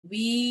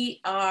We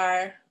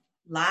are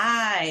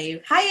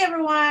live. Hi,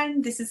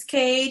 everyone. This is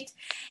Kate,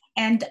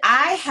 and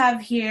I have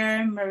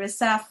here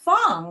Marissa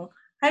Fong.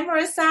 Hi,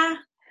 Marissa.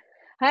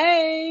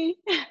 Hey,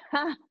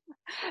 I'm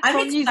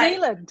from New excited.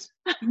 Zealand.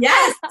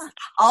 Yes,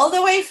 all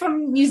the way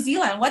from New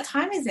Zealand. What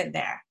time is it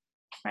there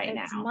right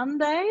It's now?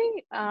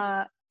 Monday.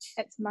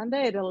 It's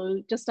Monday at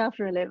just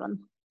after 11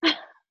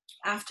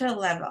 After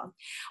 11.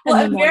 Well, in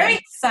the I'm very morning.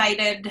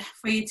 excited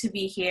for you to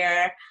be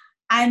here.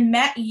 I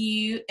met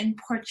you in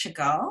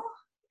Portugal.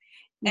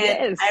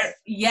 And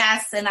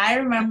Yes. I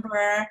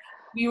remember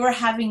we were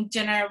having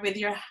dinner with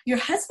your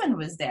husband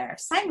was there.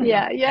 Simon was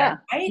Yeah, there, yeah,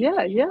 right?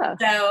 yeah, yeah.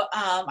 So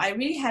I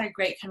really had a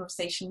great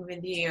conversation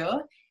with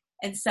you.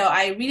 And so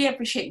I really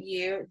appreciate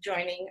you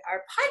joining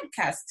our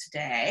podcast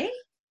today.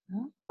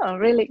 I'm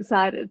really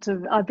excited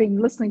to. I've been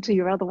listening to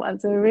your other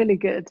ones. They're really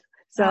good.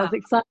 So I Uh, was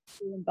excited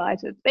to be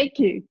invited. Thank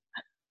you.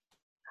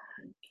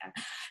 yeah.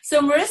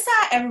 So Marissa,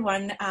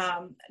 everyone,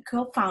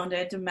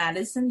 co-founded the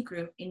Madison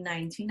Group in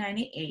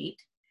 1998,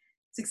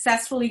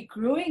 successfully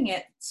growing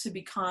it to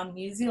become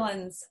New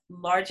Zealand's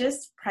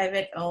largest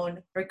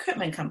private-owned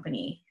recruitment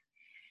company.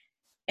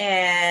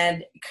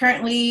 And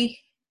currently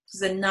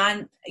she's a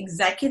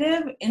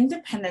non-executive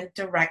independent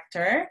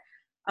director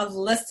of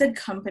listed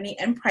company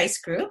and Price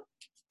Group,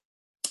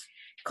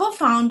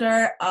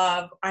 co-founder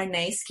of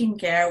Arne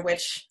Skincare,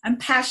 which I'm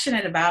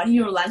passionate about.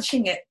 You're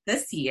launching it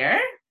this year.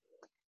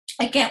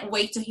 I can't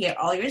wait to hear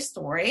all your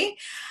story.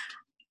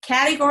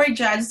 Category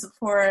judge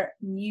for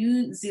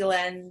New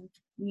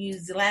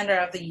Zealander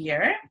of the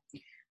Year,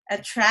 a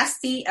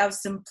trustee of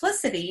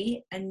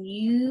Simplicity, a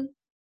new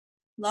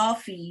law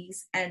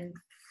fees and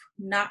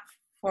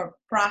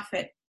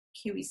not-for-profit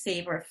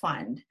KiwiSaver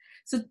Fund.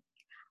 So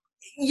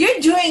you're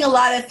doing a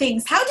lot of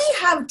things. How do you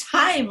have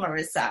time,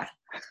 Marissa?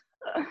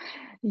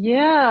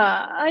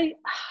 Yeah,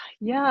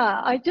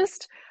 I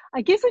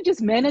guess I'm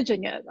just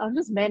managing it. I'm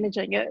just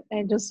managing it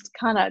and just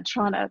kind of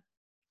trying to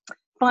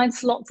find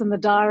slots in the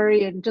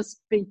diary and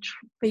just be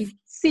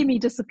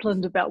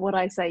semi-disciplined about what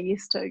I say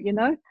yes to, you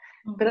know.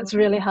 But Mm-hmm. it's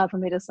really hard for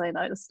me to say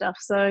no to stuff.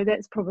 So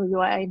that's probably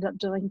why I end up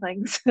doing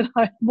things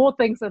more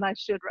things than I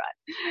should.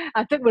 Right?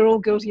 I think we're all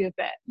guilty of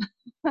that.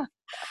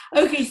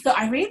 Okay, so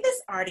I read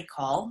this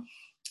article,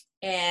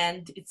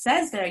 and it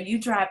says there you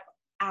dropped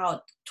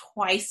out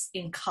twice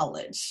in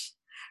college,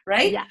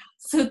 right? Yeah,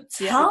 So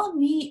yeah. tell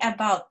me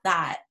about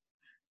that.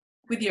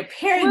 With your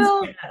parents,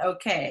 Well, you're not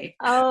okay.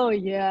 oh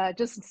yeah,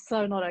 just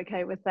so not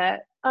okay with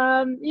that.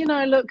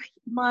 Look,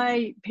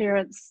 my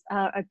parents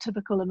are a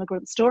typical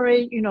immigrant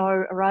story,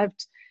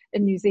 arrived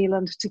in New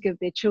Zealand to give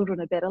their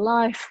children a better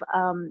life,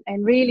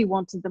 and really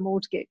wanted them all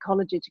to get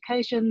college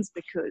educations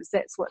because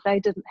that's what they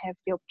didn't have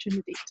the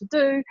opportunity to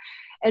do.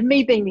 And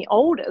me being the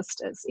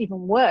oldest, it's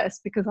even worse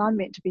because I'm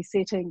meant to be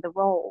setting the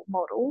role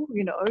model,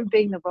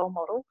 being the role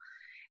model.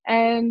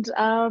 And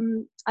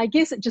I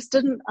guess it just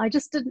didn't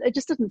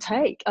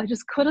take. I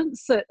just couldn't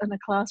sit in a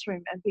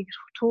classroom and be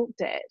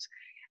talked at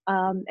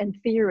in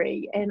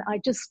theory, and I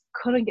just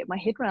couldn't get my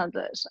head around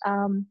it.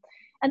 And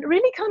it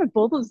really kind of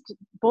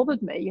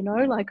bothered me,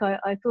 like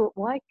I thought,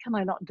 why can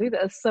I not do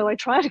this? So I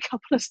tried a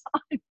couple of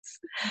times,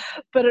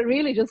 but it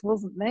really just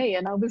wasn't me.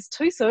 And I was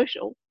too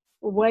social,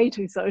 way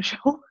too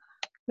social.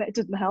 That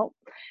didn't help.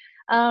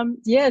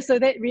 So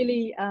that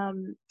really,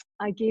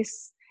 I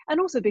guess, and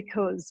also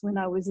because when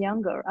I was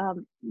younger,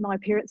 my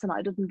parents and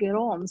I didn't get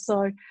on.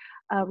 So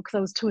because I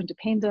was too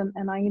independent,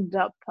 and I ended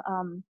up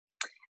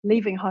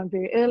leaving home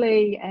very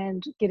early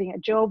and getting a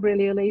job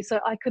really early. So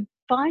I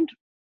found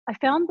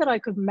that I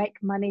could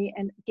make money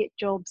and get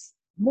jobs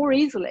more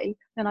easily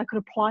than I could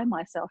apply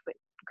myself at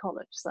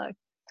college. So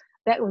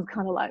that was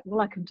kind of like, well,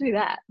 I can do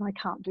that, and I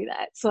can't do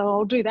that, so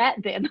I'll do that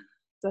then.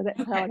 So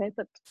that's how Okay. it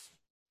happened.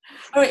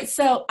 All right.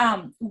 So,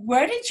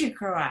 where did you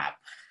grow up?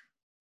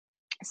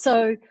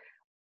 So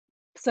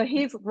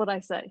here's what I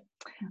say: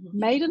 Mm-hmm.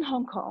 made in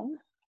Hong Kong,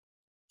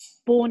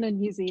 born in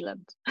New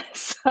Zealand.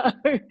 So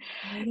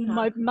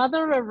my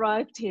mother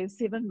arrived here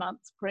 7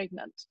 months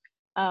pregnant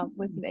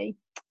with me.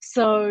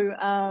 So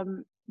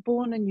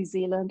born in New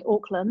Zealand,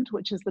 Auckland,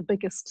 which is the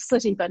biggest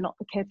city but not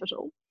the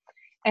capital.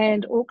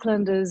 And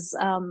Auckland is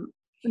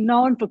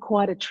known for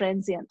quite a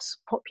transient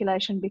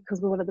population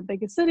because we're one of the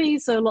biggest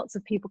cities. So lots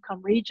of people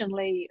come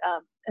regionally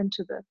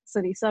into the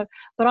city.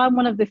 But I'm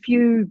one of the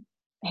few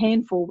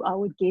handful, I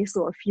would guess,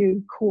 or a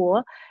few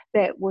core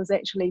that was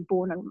actually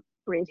born and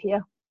bred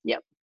here.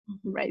 Yep,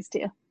 raised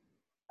here.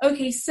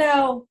 Okay,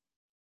 so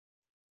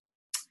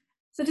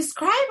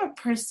describe a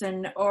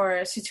person or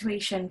a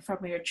situation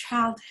from your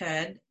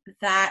childhood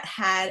that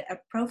had a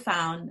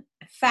profound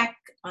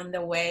effect on the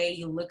way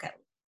you look at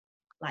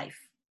life.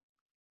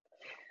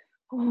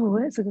 Oh,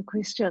 that's a good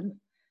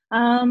question.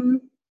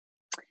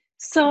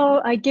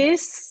 So I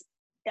guess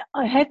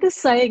I had this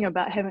saying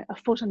about having a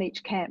foot in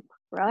each camp,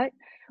 right?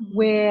 Mm-hmm.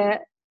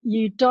 Where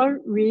you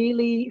don't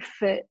really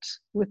fit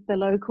with the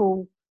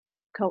local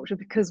culture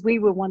because we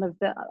were one of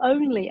the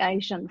only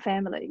Asian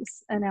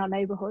families in our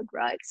neighborhood,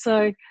 right?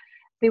 So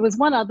there was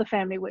one other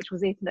family which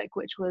was ethnic,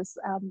 which was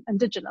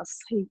Indigenous.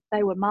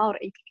 They were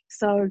Maori.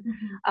 So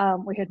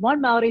we had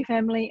one Maori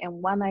family and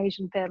one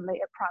Asian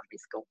family at primary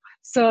school.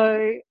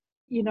 So,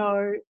 you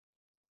know,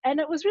 and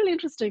it was really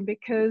interesting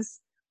because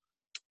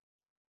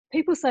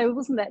people say, well,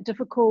 wasn't that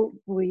difficult?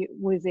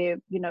 Was there,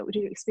 you know,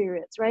 did you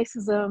experience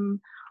racism?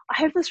 I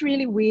have this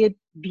really weird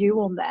view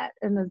on that.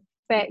 And in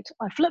fact,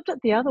 I flipped it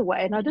the other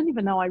way, and I didn't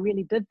even know I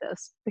really did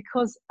this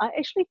because I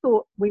actually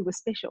thought we were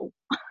special.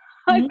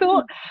 I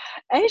thought,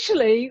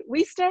 actually,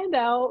 we stand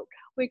out.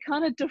 We're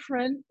kind of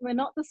different. We're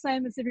not the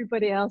same as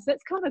everybody else.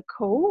 That's kind of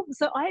cool.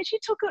 So I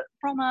actually took it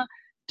from a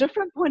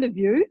different point of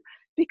view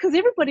because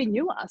everybody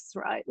knew us,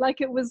 right?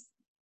 Like it was,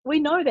 we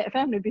know that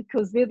family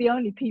because they're the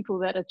only people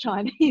that are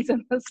Chinese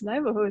in this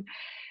neighborhood.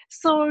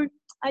 So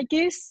I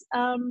guess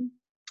I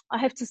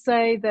have to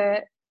say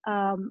that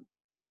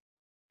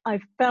I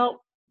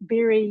felt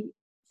very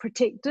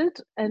protected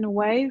in a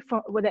way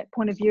with that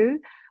point of view.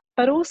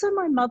 But also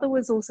my mother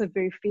was also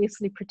very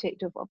fiercely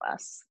protective of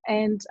us.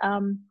 And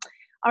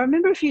I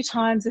remember a few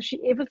times if she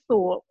ever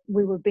thought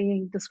we were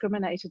being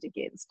discriminated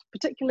against,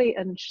 particularly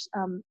in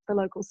the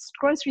local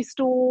grocery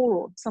store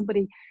or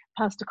somebody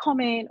passed a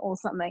comment or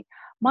something.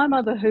 My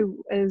mother,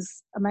 who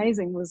is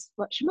amazing, was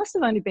like, she must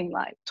have only been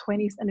like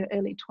 20s, in her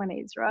early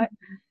 20s, right?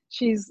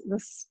 She's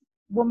this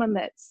woman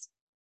that's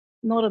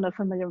not in a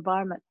familiar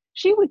environment.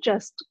 She would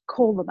just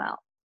call them out.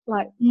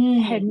 Like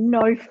had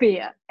no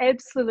fear,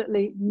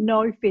 absolutely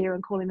no fear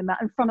in calling them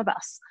out in front of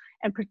us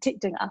and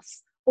protecting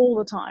us all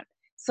the time.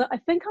 So I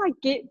think I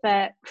get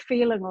that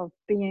feeling of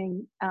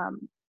being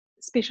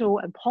special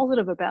and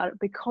positive about it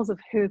because of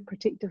her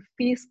protective,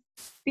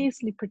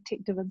 fiercely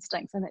protective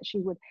instincts, and that she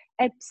would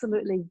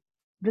absolutely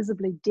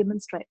visibly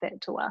demonstrate that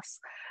to us.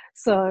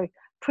 So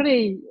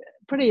pretty,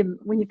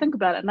 when you think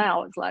about it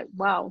now, it's like,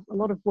 wow, a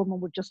lot of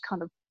women would just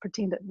kind of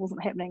pretend it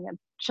wasn't happening and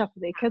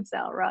shuffle their kids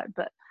out, right?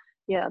 But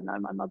yeah, no,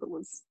 my mother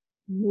was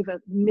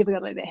never gonna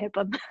let that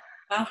happen.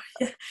 Oh,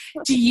 yeah.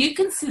 Do you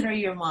consider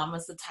your mom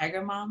as a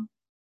tiger mom?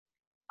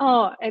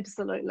 Oh,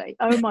 absolutely.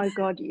 Oh my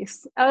God,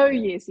 yes. Oh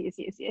yes.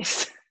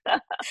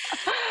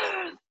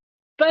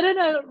 But in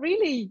a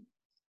really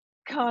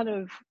kind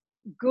of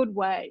good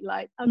way.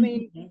 Like, I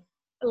mean,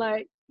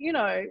 like, you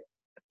know,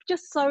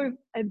 just so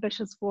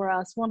ambitious for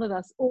us, wanted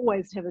us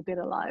always to have a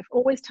better life,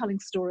 always telling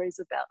stories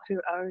about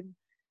her own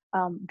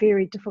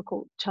very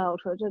difficult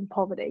childhood and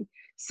poverty.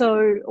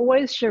 So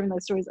always sharing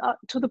those stories up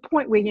to the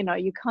point where, you know,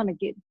 you kind of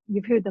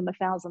you've heard them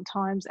 1,000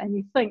 times and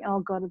you think,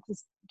 oh God,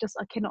 it's just,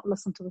 I cannot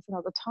listen to this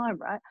another time,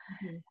 right?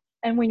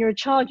 And when you're a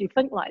child, you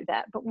think like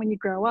that. But when you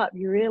grow up,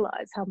 you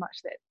realize how much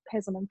that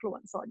has an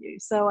influence on you.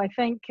 So I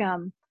think,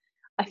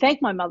 I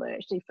thank my mother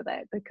actually for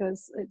that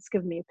because it's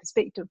given me a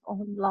perspective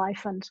on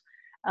life, and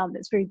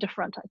it's very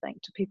different, I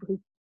think, to people who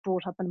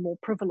brought up in more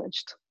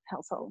privileged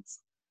households.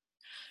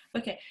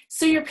 Okay,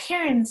 so your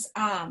parents,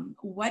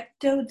 what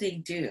do they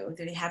do?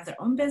 Do they have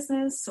their own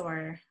business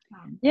or?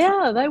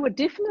 Yeah, they were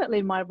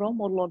definitely my role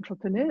model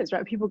entrepreneurs,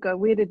 right? People go,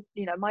 where did,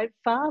 you know, my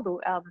father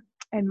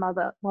and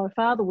mother, my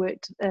father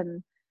worked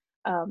in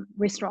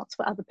restaurants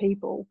for other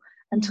people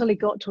until he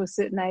got to a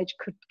certain age,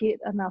 could get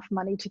enough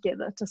money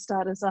together to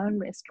start his own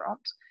restaurant.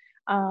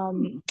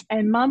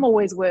 And mum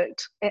always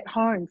worked at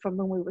home from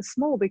when we were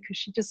small because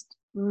she just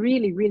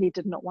really, really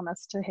did not want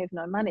us to have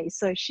no money.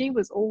 So she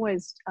was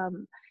always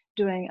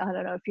doing, I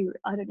don't know if you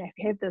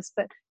have this,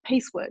 but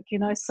piecework, you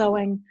know,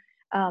 sewing,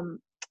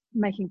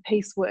 making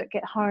piecework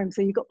at home.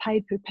 So you got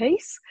paid per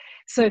piece.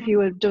 So if you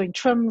were doing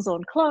trims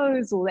on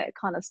clothes or that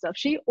kind of stuff,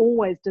 she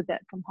always did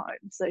that from home.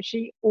 So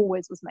she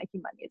always was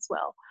making money as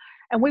well.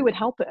 And we would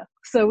help her.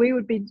 So we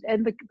would be,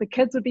 and the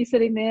kids would be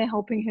sitting there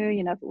helping her,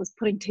 you know, if it was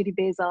putting teddy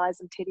bears' eyes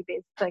and teddy bear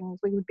things,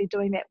 we would be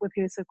doing that with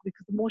her. So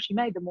because the more she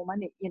made, the more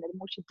money, you know, the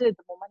more she did,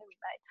 the more money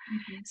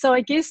we made. So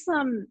I guess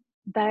and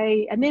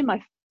then my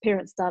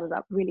parents started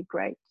up really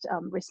great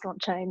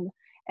restaurant chain,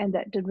 and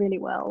that did really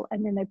well.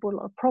 And then they bought a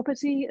lot of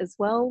property as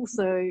well.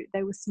 So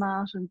they were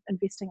smart and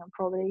investing in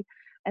property.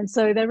 And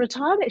so they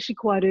retired actually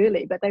quite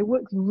early, but they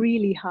worked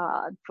really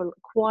hard for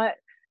quite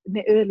in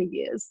their early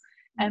years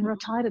and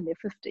retired in their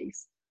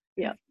 50s.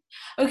 Yeah.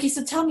 Okay,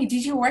 so tell me,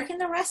 did you work in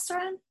the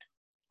restaurant?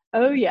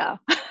 Oh, yeah.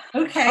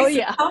 Okay, oh, so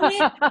yeah. tell me,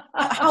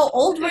 how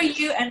old were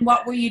you and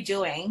what were you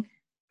doing?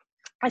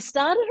 I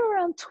started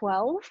around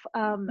 12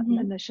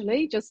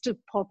 initially, just to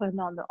pop in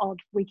on the odd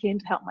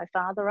weekend to help my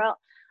father out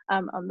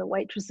on the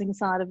waitressing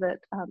side of it,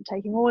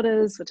 taking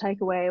orders for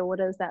takeaway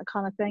orders, that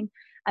kind of thing.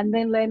 And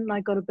then I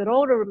got a bit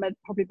older,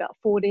 probably about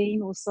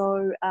 14 or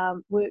so,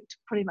 worked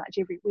pretty much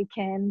every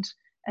weekend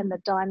in the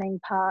dining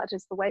part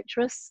as the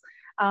waitress.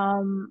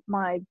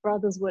 My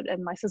brothers would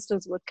and my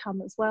sisters would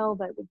come as well.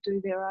 They would do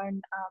their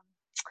own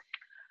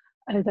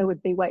they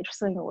would be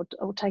waitressing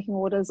or taking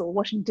orders or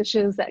washing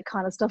dishes, that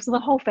kind of stuff. So the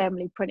whole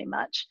family pretty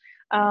much.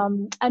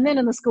 And then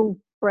in the school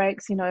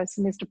breaks, you know,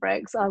 semester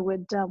breaks, I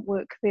would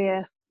work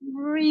there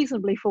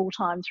reasonably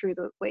full-time through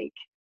the week.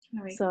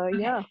 Right. So,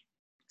 yeah.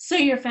 So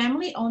your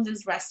family owned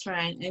this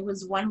restaurant. It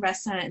was one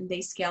restaurant and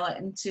they scale it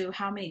into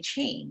how many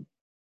chain?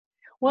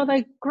 Well,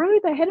 they grew,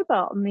 they had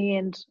about in the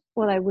end,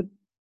 well,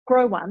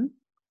 grow one,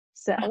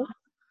 sell,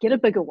 get a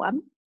bigger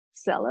one,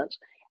 sell it.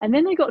 And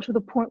then they got to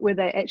the point where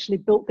they actually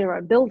built their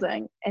own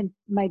building and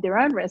made their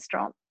own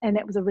restaurant. And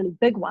that was a really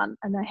big one.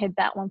 And they had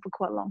that one for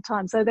quite a long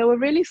time. So they were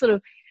really sort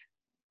of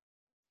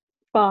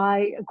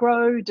buy,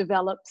 grow,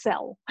 develop,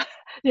 sell.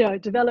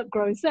 Develop,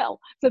 grow, sell.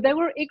 So they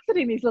were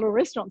exiting these little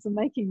restaurants and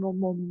making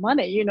more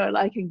money,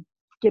 and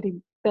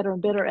getting better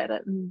and better at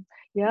it. And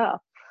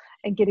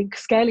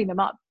scaling them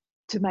up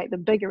to make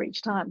them bigger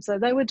each time. So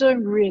they were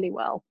doing really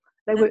well.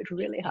 They worked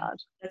really hard.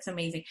 That's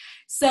amazing.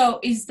 So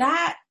is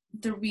that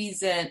the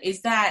reason?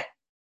 Is that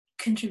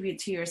contribute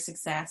to your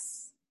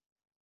success?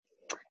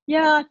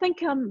 Yeah, I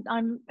think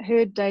I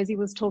heard Daisy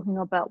was talking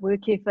about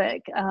work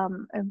ethic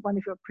in one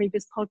of your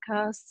previous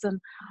podcasts, and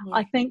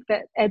I think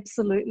that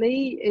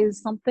absolutely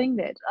is something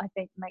that I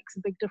think makes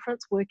a big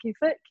difference. Work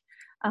ethic,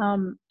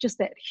 just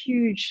that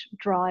huge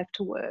drive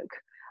to work.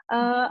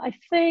 I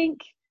think,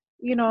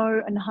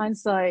 in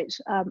hindsight,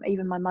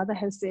 even my mother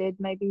has said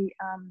maybe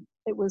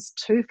it was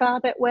too far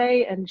that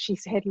way, and she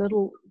had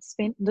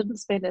didn't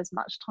spend as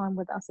much time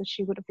with us as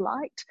she would have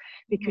liked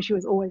because she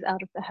was always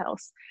out of the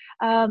house.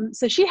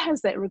 So she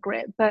has that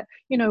regret, but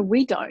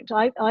we don't.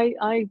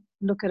 I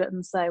look at it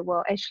and say,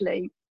 well,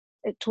 actually,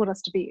 it taught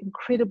us to be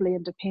incredibly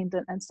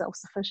independent and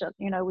self-sufficient.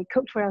 We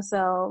cooked for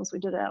ourselves, we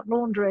did our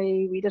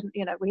laundry, you didn't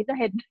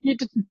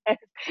have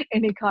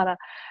any kind of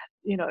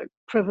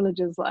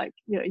privileges like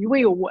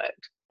we all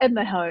worked in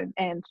the home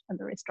and in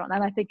the restaurant.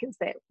 And I think it's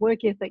that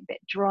work ethic, that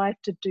drive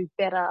to do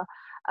better,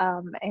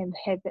 and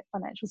have that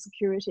financial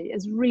security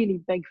is really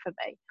big for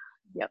me.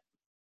 Yep.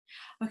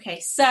 Okay,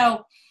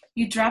 so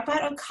you drop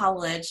out of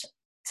college.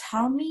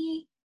 Tell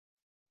me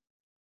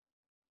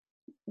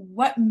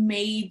what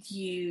made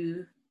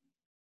you,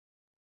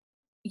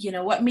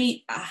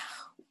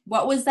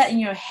 what was that in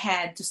your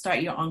head to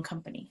start your own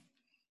company?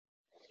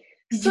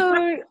 Did you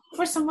work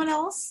for someone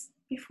else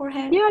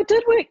beforehand? Yeah, I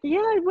did work. Yeah,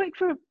 I worked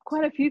for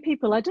quite a few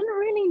people. I didn't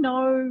really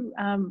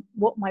know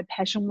what my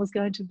passion was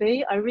going to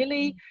be. I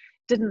really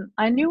didn't.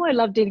 I knew I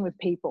loved dealing with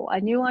people. I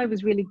knew I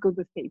was really good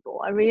with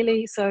people.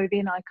 So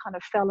then I kind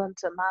of fell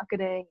into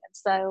marketing and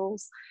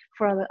sales.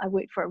 I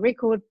worked for a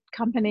record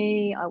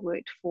company. I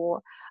worked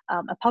for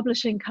a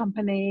publishing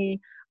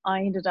company. I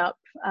ended up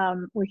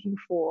working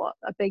for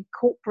a big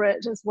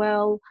corporate as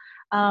well.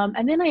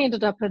 And then I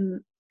ended up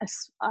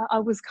I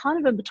was kind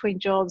of in between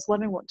jobs,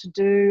 wondering what to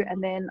do.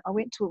 And then I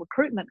went to a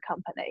recruitment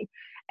company,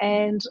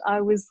 and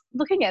I was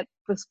looking at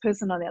this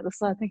person on the other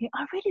side thinking,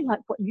 I really like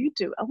what you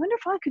do. I wonder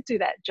if I could do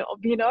that job,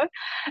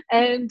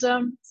 And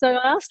so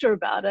I asked her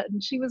about it,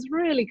 and she was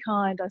really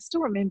kind. I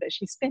still remember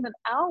she spent an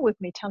hour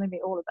with me telling me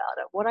all about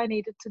it, what I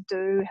needed to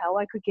do, how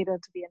I could get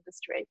into the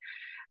industry.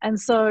 And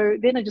so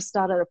then I just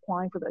started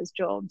applying for those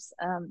jobs,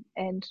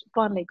 and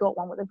finally got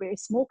one with a very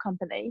small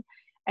company.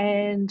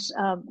 And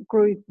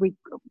we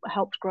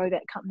helped grow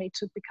that company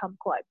to become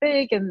quite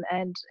big, and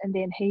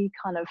then he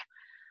kind of,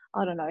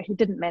 I don't know, he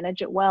didn't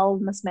manage it well,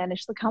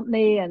 mismanaged the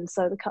company, and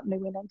so the company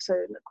went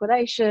into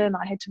liquidation.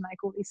 I had to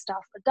make all these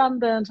staff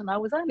redundant, and I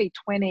was only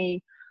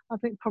 20, I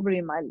think probably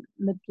in my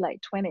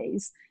late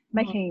 20s,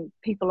 making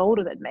people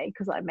older than me,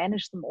 because I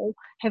managed them all,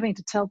 having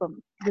to tell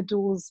them the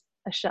doors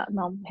are shut and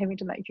I'm having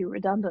to make you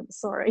redundant.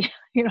 Sorry,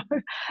 it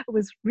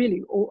was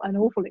really an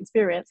awful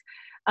experience.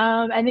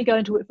 And then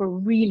going to work for a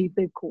really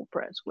big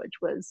corporate, which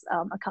was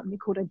a company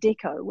called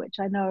Adecco, which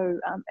I know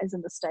is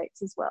in the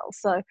States as well.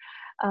 So it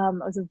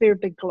was a very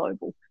big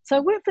global. So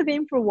I worked for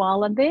them for a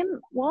while, and then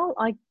while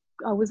I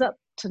was up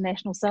to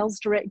national sales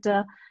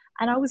director,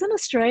 and I was in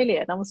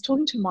Australia, and I was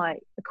talking to my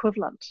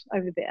equivalent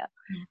over there,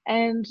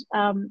 and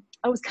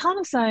I was kind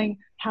of saying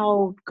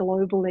how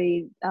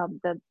globally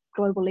the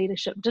global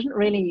leadership didn't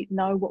really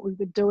know what we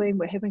were doing.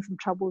 We're having some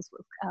troubles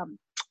with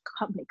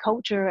company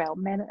culture.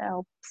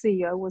 Our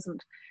CEO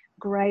wasn't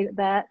great at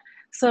that.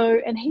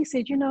 So, and he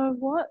said, you know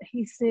what?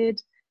 He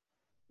said,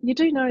 you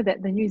do know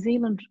that the New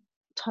Zealand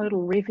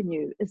total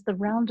revenue is the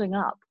rounding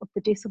up of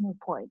the decimal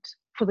point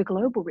for the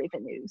global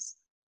revenues.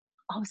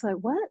 I was like,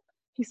 what?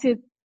 He said,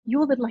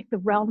 you're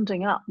the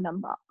rounding up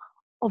number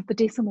of the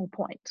decimal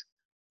point.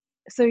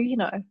 So,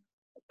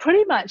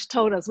 pretty much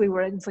told us we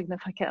were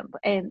insignificant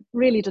and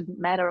really didn't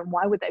matter, and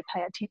why would they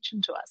pay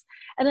attention to us?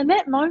 And in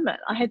that moment,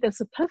 I had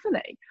this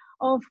epiphany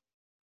of,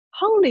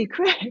 holy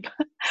crap,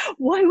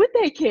 why would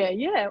they care?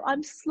 Yeah,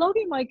 I'm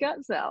slogging my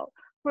guts out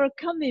for a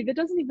company that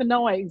doesn't even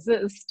know I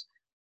exist.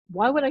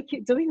 Why would I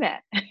keep doing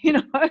that?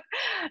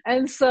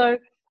 And so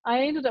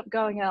I ended up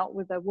going out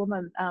with a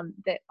woman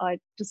that I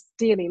just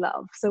dearly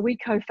love. So we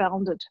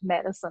co-founded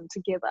Madison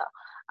together.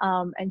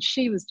 And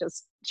she was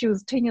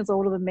 10 years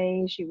older than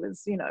me. She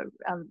was,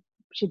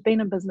 she'd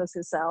been in business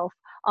herself.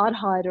 I'd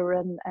hired her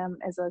in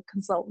as a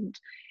consultant,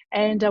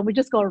 and we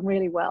just got on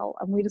really well.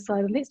 And we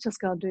decided, let's just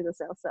go and do this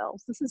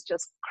ourselves. This is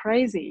just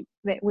crazy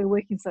that we're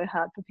working so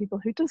hard for people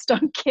who just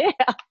don't care,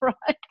 right?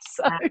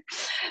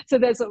 So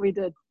that's what we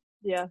did.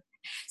 Yeah.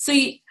 So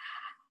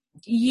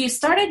you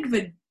started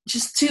with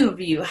just two of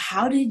you.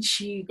 How did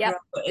you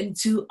grow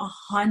into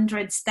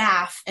 100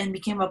 staff and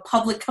became a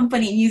public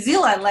company in New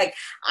Zealand? I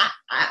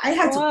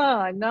had to. Oh,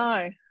 I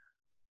know.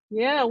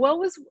 Yeah,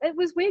 well, it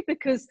was weird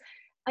because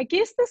I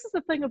guess this is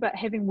the thing about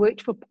having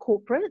worked for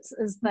corporates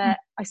is Mhm. that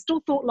I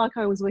still thought like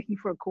I was working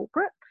for a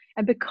corporate.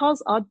 And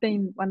because I'd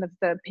been one of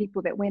the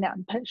people that went out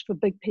and pitched for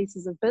big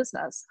pieces of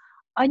business,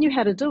 I knew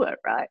how to do it,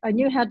 right? I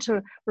knew how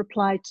to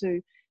reply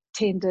to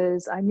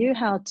tenders. I knew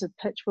how to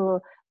pitch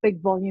for big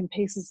volume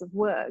pieces of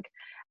work.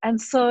 And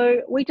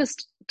so we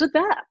just did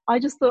that. I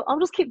just thought, I'll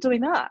just keep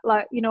doing that.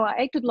 Like,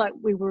 I acted like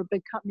we were a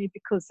big company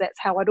because that's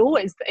how I'd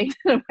always been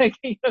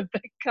working in a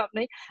big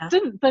company. Yeah.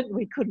 Didn't think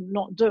we could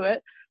not do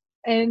it.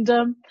 And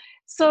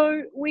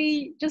so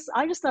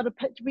I just started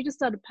we just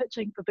started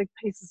pitching for big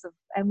pieces of,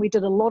 and we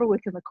did a lot of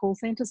work in the call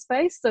center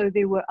space. So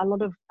there were a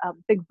lot of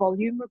big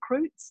volume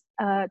recruits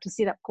to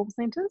set up call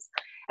centers,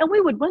 and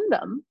we would win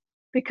them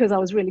because I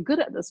was really good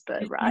at this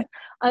bit, Mhm. right?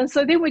 And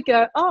so then we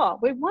go, oh,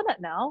 we've won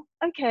it now.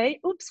 Okay,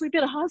 oops, we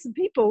better hire some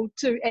people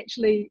to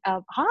actually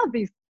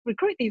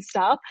recruit these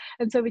staff.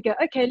 And so we go,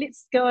 okay,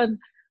 let's go and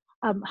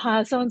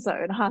hire so and so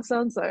and hire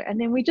so and so,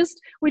 and then we just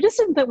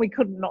didn't think we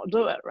could not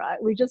do it,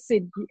 right? We just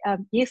said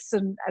yes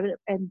and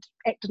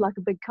acted like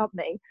a big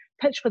company,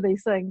 pitched for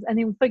these things, and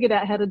then figured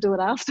out how to do it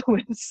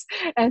afterwards.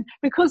 And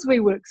because we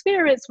were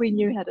experienced, we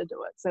knew how to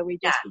do it, so we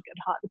Yeah. could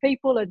hire the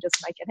people and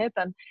just make it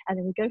happen, and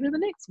then we go to the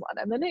next one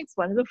and the next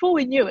one, and before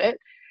we knew it,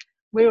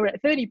 we were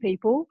at 30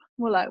 people.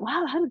 We're like,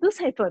 wow, how did this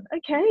happen?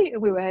 Okay,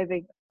 and we were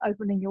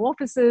opening new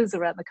offices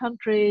around the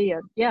country,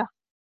 and yeah,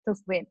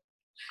 just went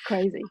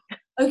crazy.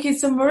 Okay,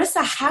 so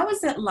Marissa, how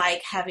is it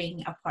like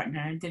having a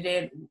partner? Did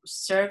it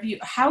serve you?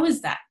 How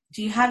is that?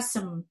 Do you have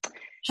some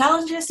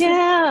challenges with?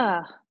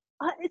 Yeah,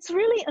 it's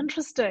really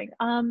interesting.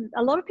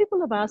 A lot of people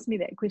have asked me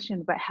that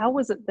question about how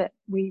was it that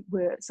we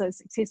were so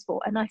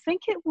successful, and I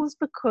think it was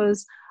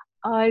because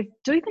I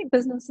do think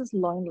business is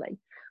lonely.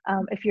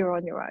 If you're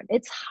on your own,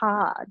 it's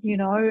hard,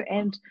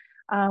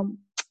 um,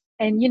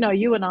 and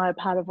you and I are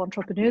part of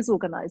entrepreneurs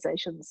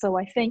organizations, so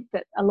I think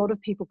that a lot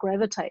of people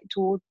gravitate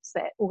towards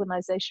that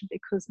organization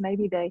because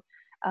maybe they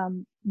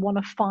want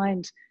to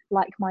find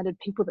like-minded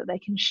people that they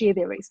can share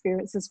their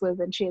experiences with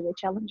and share their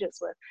challenges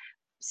with.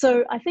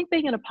 So I think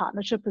being in a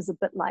partnership is a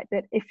bit like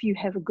that if you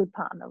have a good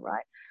partner,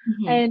 right?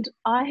 Mhm. And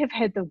I have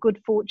had the good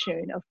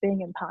fortune of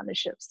being in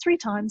partnerships 3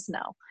 times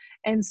now.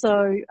 And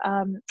so,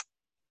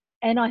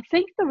 and I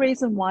think the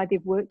reason why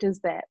they've worked is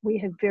that we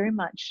have very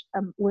much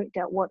worked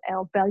out what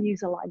our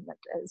values alignment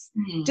is.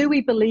 Do Mhm. we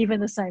believe in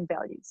the same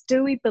values?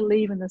 Do we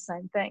believe in the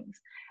same things?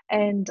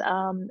 And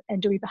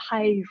do we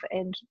behave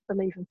and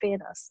believe in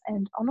fairness?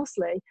 And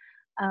honestly,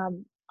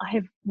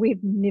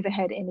 we've never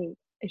had any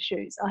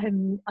issues.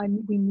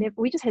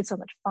 We just had so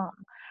much fun.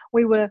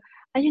 We were,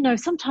 and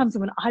sometimes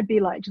when I'd be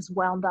like just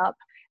wound up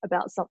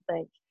about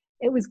something,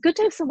 it was good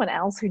to have someone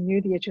else who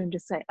knew the issue and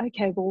just say,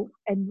 okay, well,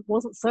 and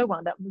wasn't so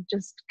wound up, would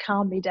just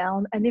calm me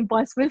down. And then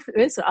vice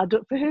versa, I'd do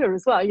it for her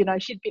as well.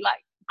 She'd be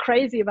like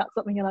crazy about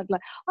something and I'd be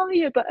like, oh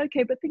yeah, but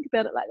okay, but think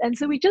about it like that. And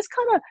so we just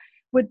kind of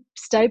would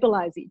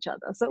stabilize each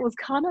other. So it was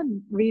kind of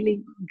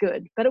really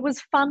good, but it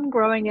was fun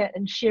growing it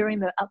and sharing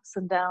the ups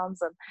and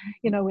downs. And,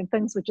 when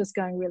things were just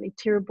going really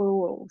terrible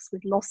or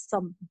we'd lost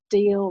some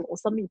deal or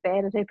something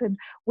bad had happened,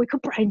 we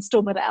could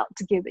brainstorm it out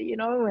together,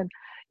 and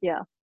yeah,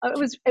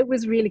 it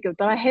was really good.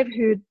 But I have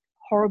heard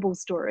horrible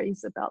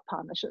stories about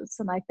partnerships,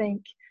 and I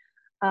think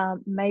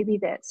maybe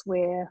that's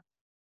where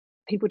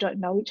people don't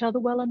know each other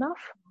well enough,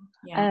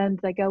 Yeah. and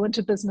they go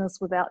into business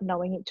without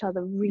knowing each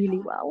other really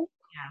well.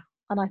 Yeah.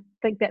 And I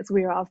think that's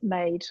where I've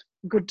made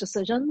good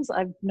decisions.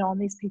 I've known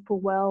these people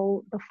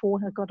well before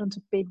I got into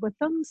bed with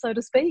them, so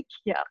to speak.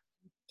 Yeah.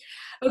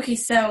 Okay,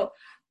 so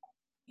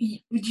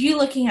you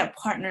looking at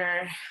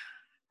partner,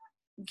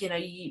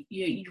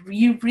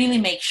 you really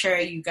make sure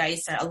you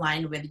guys are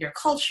aligned with your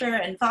culture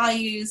and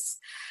values,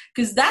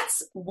 because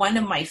that's one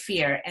of my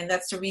fear, and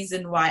that's the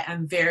reason why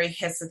I'm very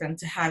hesitant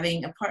to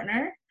having a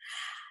partner.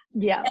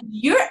 Yeah, And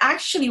you're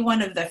actually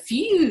one of the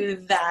few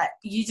that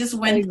you just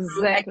went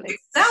through and exactly.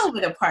 excel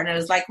with a partner.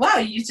 It's like, wow,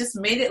 you just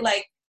made it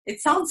like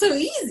it sounds so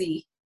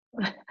easy.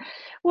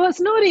 Well, it's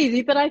not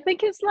easy, but I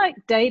think it's like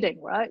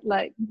dating, right?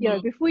 Like,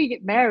 Mhm. before you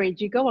get married,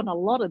 you go on a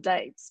lot of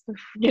dates,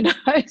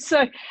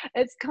 so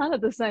it's kind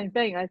of the same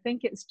thing. I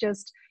think it's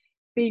just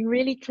being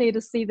really clear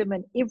to see them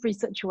in every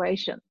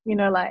situation,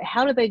 like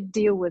how do they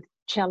deal with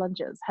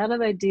challenges? How do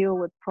they deal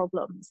with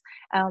problems?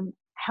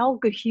 How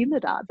good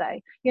humored are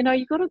they? You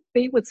got to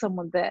be with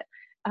someone that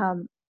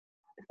um,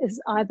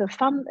 is either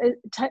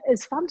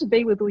is fun to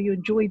be with or you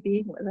enjoy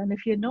being with.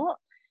 And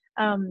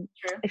um,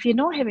 True. if you're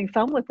not having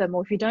fun with them,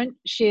 or if you don't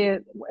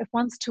share, if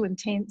one's too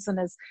intense and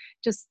is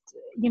just,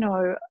 you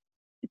know,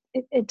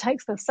 it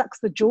sucks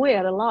the joy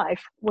out of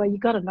life. Well, you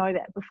got to know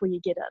that before you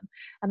get in.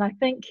 And I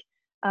think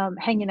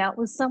hanging out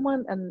with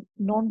someone in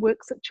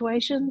non-work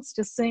situations,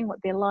 just seeing what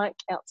they're like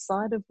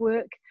outside of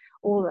work,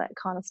 all that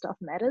kind of stuff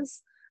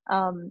matters.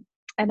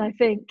 And I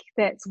think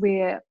that's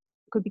where,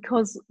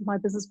 because my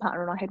business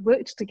partner and I had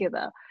worked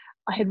together,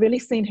 I had really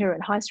seen her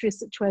in high stress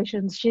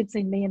situations. She'd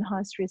seen me in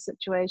high stress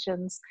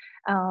situations,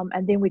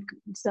 and then we'd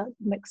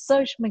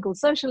mingle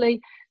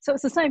socially. So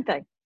it's the same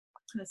thing.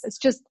 Yes. It's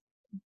just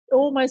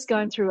almost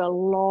going through a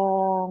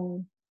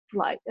long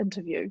like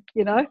interview,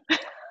 you know.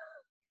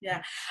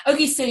 Yeah.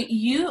 Okay. So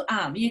you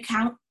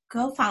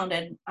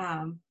co-founded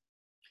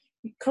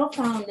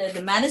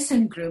the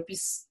Madison Group.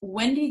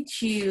 When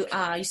did you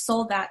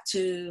sold that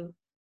to?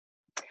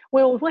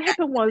 Well, what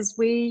happened was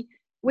we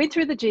went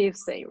through the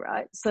GFC,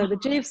 right? So the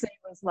GFC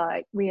was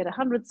like, we had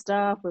 100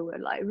 staff. We were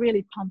like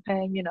really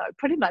pumping, you know,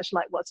 pretty much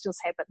like what's just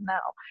happened now.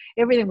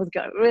 Everything was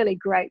going really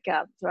great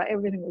guns, right?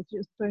 Everything was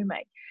just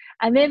booming.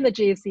 And then the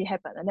GFC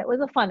happened, and it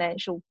was a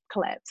financial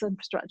collapse,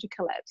 infrastructure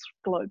collapse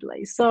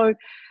globally. So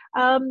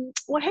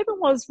what happened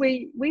was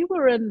we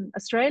were in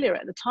Australia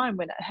at the time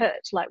when it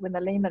hit, like when the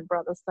Lehman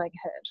Brothers thing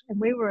hit. And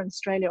we were in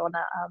Australia on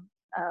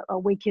a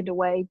weekend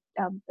away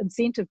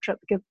incentive trip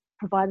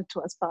provided to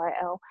us by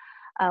our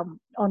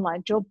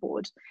online job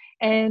board.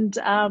 And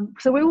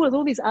so we were with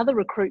all these other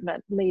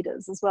recruitment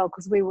leaders as well,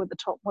 because we were the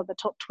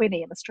top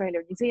 20 in Australia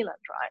and New Zealand,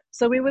 right?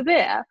 So we were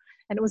there,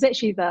 and it was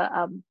actually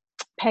the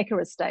Packer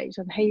estate,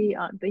 and he,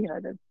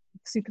 the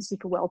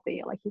super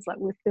wealthy, like he's like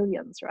worth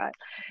billions, right?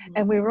 Mm-hmm.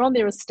 And we were on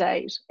their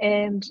estate,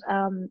 and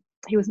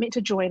he was meant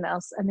to join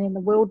us, and then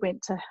the world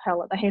went to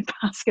hell at the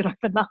handbasket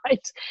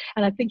overnight.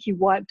 And I think he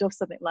wiped off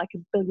something like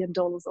 $1 billion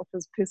off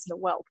his personal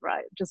wealth,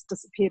 right? It just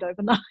disappeared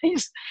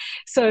overnight.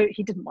 So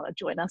he didn't want to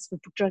join us for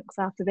drinks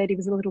after that. He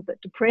was a little bit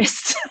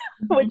depressed,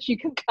 which you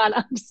can kind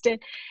of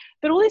understand.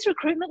 But all these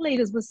recruitment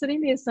leaders were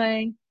sitting there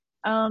saying,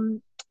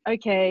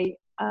 okay,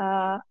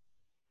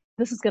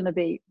 this is going to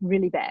be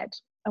really bad.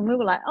 And we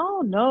were like,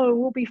 oh no,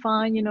 we'll be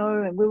fine, you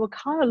know. And we were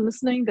kind of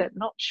listening, but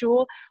not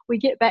sure. We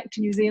get back to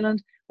New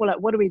Zealand. We're like,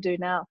 what do we do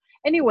now?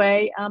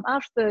 Anyway,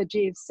 after the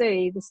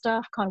GFC, the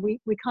staff we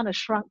kind of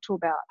shrunk to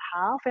about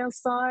half our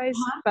size,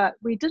 but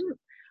we didn't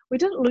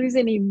lose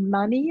any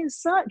money as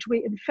such.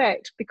 We, in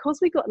fact, because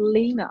we got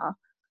leaner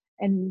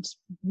and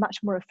much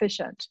more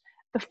efficient,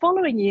 the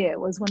following year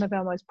was one of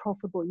our most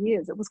profitable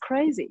years. It was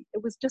crazy.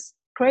 It was just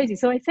crazy.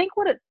 So I think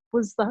what it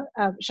was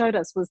showed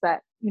us was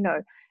that, you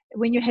know,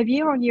 when you have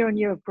year on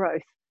year of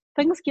growth,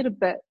 things get a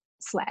bit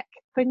slack.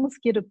 Things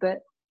get a bit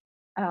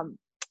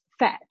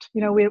fat.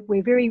 You know,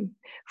 we're very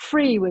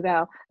free with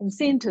our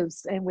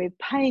incentives, and we're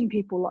paying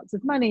people lots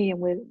of money, and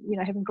we're, you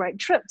know, having great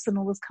trips and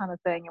all this kind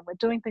of thing, and we're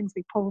doing things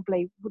we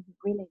probably wouldn't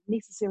really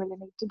necessarily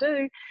need to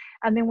do.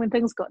 And then when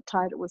things got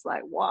tight, it was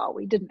like, wow,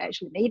 we didn't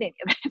actually need any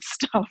of that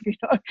stuff, you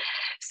know.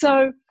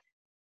 So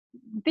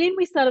then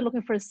we started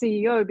looking for a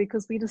CEO,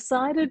 because we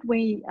decided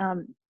we'd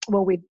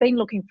been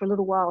looking for a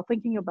little while,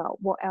 thinking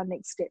about what our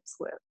next steps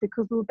were,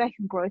 because we were back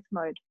in growth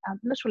mode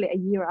literally a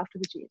year after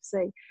the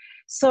GFC.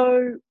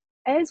 So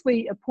as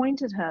we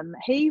appointed him,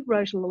 he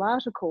wrote a little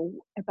article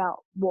about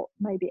what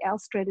maybe our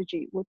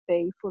strategy would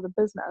be for the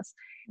business.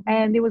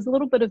 And there was a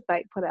little bit of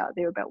bait put out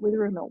there about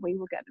whether or not we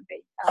were going to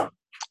be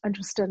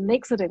interested in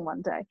exiting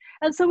one day.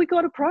 And so we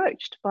got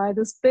approached by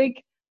this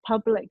big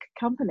public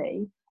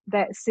company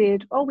that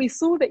said, oh, we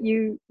saw that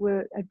you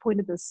were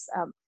appointed this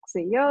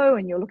CEO,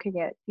 and you're looking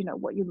at, you know,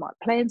 what your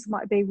plans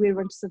might be.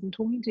 We're interested in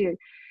talking to you.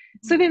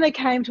 So then they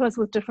came to us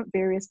with different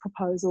various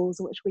proposals,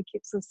 which we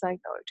kept sort of saying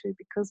no to,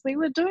 because we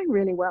were doing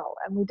really well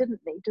and we didn't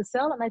need to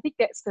sell. And I think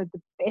that's the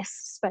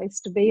best space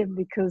to be in,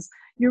 because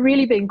you're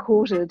really being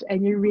courted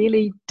and you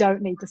really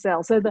don't need to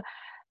sell. So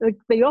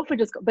the offer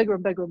just got bigger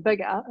and bigger and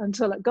bigger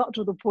until it got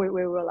to the point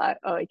where we were like,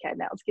 oh, okay,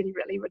 now it's getting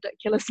really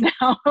ridiculous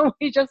now.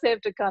 We just have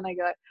to kind of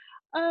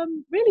go,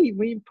 really,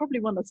 we probably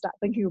want to start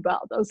thinking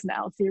about this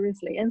now,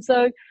 seriously. And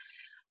so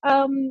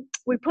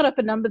we put up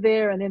a number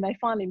there, and then they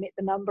finally met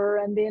the number,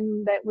 and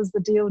then that was the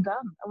deal done.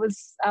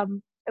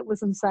 It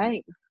was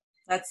insane.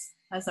 That's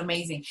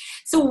amazing.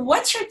 So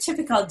what's your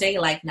typical day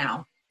like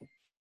now?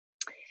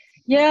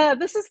 Yeah,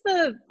 this is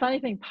the funny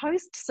thing.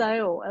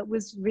 Post-sale, it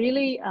was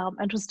really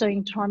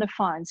interesting trying to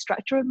find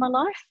structure in my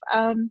life.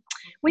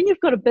 When you've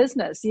got a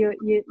business, you're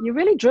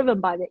really driven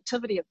by the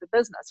activity of the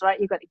business, right?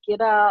 You've got to get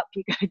up,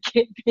 you've got to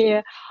get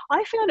there.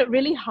 I found it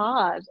really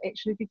hard,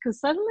 actually, because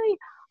suddenly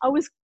I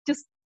was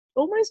just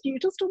almost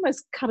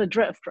cut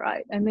adrift,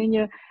 right? And then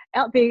you're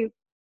out there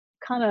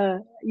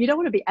you don't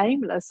want to be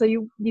aimless, so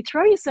you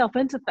throw yourself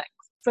into things.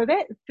 So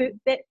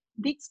that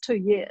next 2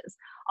 years,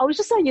 I was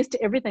just so used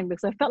to everything,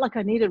 because I felt like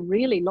I needed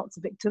really lots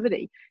of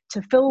activity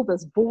to fill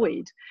this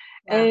void.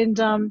 Yeah.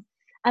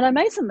 And I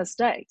made some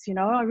mistakes, you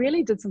know. I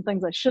really did some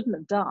things I shouldn't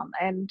have done,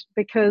 and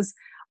because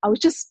I was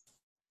just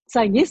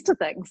saying yes to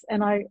things,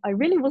 and I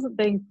really wasn't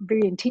being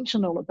very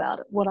intentional about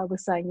it, what I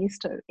was saying yes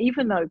to,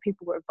 even though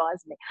people were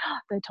advising me,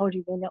 they told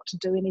you not to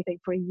do anything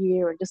for a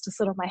year and just to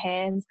sit on my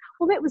hands.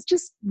 Well, that was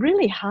just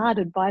really hard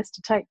advice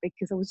to take,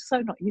 because I was so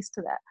not used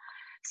to that.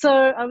 So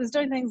I was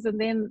doing things,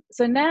 and then,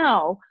 so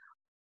now,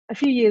 a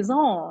few years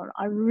on,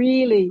 I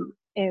really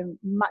am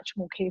much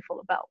more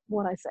careful about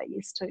what I say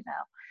yes to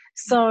now.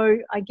 So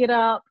I get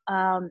up,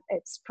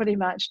 it's pretty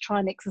much try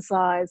and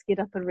exercise, get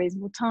up at a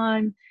reasonable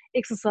time,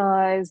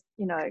 exercise,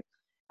 you know,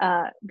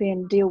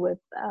 then deal with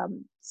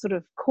sort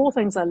of core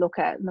things I look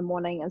at in the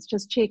morning is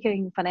just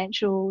checking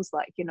financials,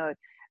 like, you know,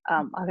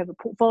 I have a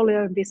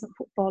investment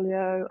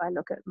portfolio, I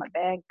look at my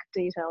bank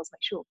details,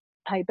 make sure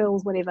I pay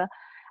bills, whatever,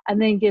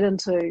 and then get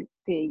into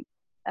the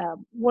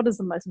what is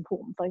the most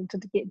important thing to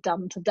get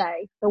done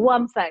today? The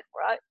one thing,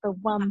 right? The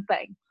one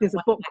thing. There's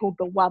a book called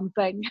The One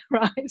Thing,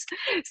 right?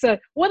 So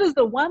what is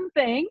the one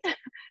thing?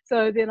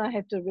 So then I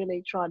have to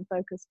really try and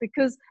focus,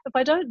 because if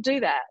I don't do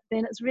that,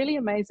 then it's really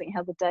amazing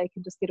how the day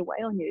can just get away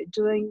on you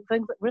doing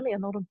things that really are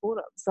not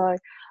important. So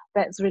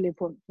that's really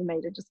important for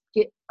me to just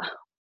get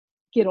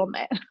on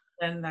that.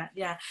 And that,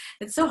 yeah,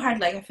 it's so hard.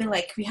 Like, I feel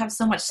like we have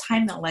so much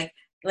time now, like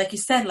you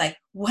said, like,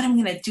 what I'm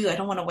gonna do, I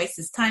don't want to waste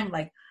this time.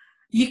 Like,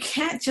 you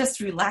can't just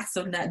relax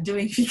on not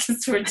doing,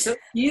 because we're just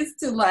used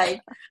to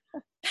like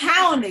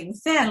pounding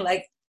sand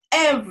like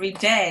every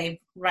day,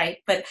 right?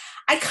 But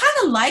I kind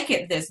of like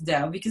it this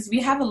though, because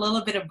we have a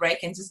little bit of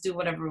break and just do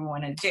whatever we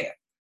want to do.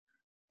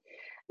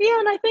 Yeah,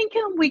 and I think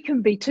we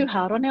can be too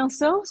hard on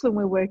ourselves when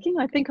we're working.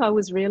 I think I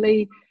was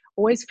really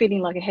always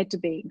feeling like I had to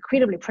be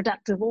incredibly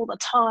productive all the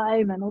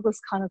time and all this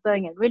kind of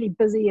thing, and really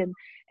busy, and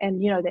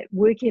that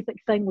work ethic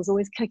thing was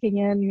always kicking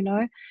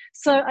in.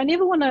 So I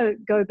never want to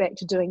go back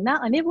to doing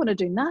that. I never want to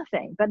do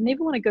nothing, but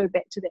never want to go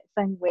back to that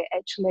thing where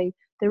actually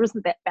there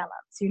isn't that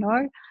balance.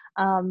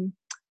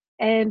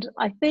 And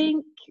I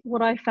think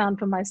what I found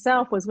for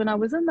myself was when I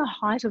was in the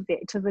height of the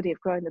activity of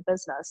growing the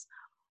business,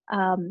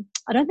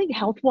 I don't think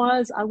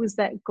health-wise I was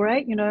that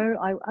great.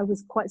 I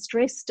was quite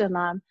stressed, and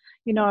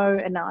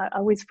and I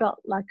always felt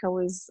like I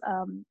was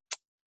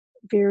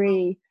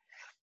very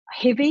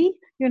heavy.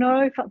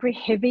 Felt very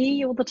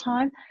heavy all the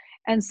time.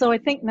 And so I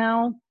think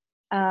now,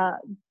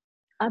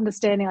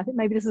 understanding, I think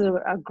maybe this is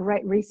a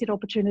great reset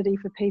opportunity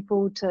for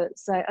people to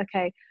say,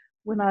 okay,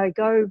 when I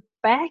go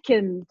back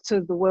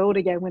into the world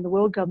again, when the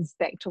world comes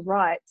back to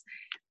rights,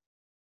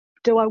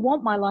 do I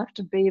want my life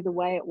to be the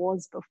way it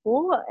was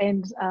before?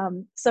 And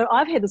so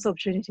I've had this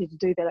opportunity to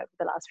do that over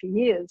the last few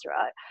years,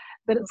 right?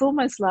 But it's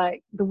almost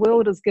like the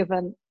world has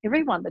given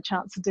everyone the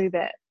chance to do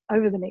that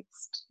over the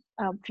next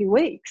few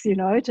weeks,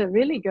 to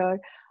really go,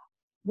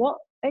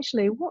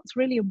 what's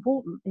really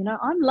important?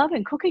 I'm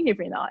loving cooking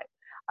every night.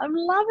 I'm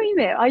loving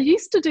that. I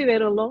used to do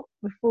that a lot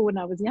before when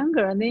I was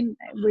younger, and then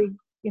we,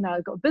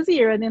 got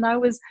busier, and then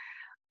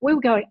we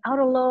were going out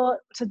a lot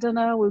to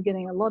dinner. We were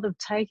getting a lot of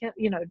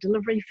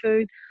delivery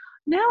food.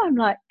 Now I'm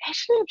like,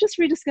 actually, I've just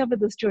rediscovered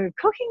this joy of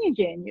cooking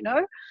again,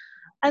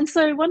 And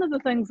so one of the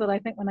things that I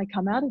think when I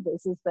come out of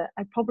this is that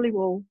I probably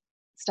will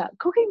start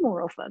cooking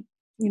more often,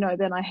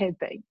 than I had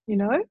been,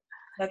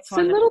 That's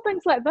so little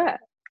things like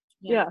that.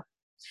 Yeah.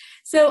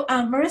 So,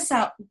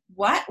 Marissa,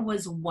 what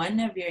was one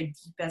of your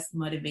deepest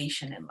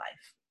motivation in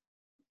life?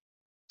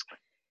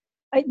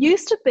 It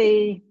used to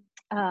be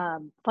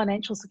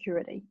financial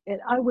security.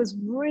 I was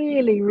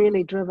really,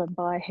 really driven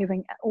by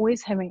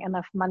always having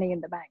enough money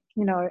in the bank,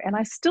 and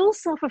I still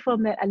suffer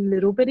from that a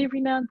little bit every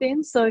now and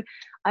then. So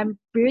I'm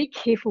very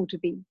careful to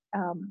be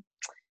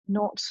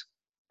not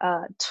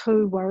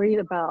too worried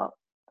about,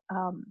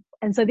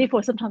 and so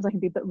therefore sometimes I can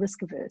be a bit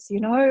risk averse.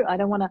 I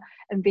don't want to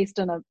invest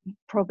in a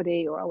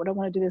property, or I don't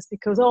want to do this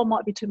because it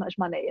might be too much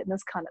money and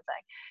this kind of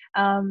thing.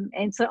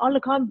 And so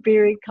I'm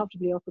very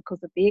comfortably off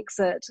because of the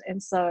exit,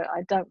 and so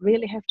I don't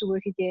really have to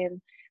work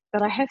again,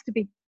 but I have to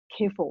be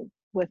careful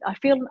with. I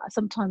feel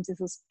sometimes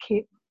there's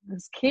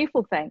this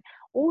careful thing,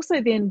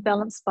 also then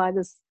balanced by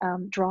this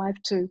drive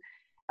to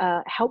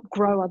help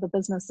grow other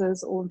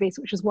businesses or invest,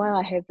 which is why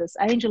I have this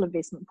angel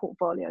investment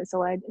portfolio.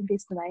 So I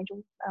invest in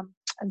angel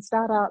and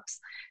startups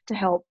to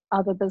help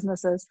other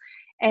businesses,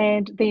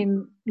 and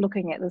then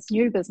looking at this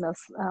new business,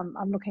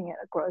 I'm looking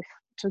at a growth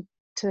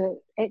to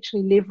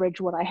actually leverage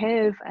what I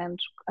have and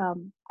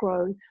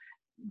grow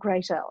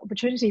greater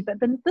opportunity. But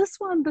then the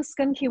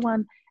skincare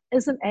one,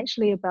 isn't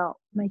actually about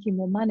making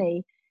more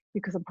money,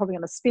 because I'm probably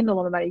going to spend a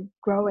lot of money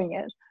growing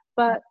it,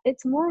 but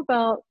it's more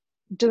about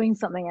doing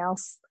something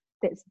else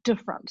that's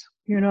different,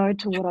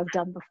 to what I've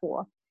done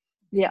before.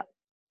 Yeah.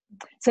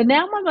 So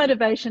now my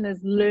motivation is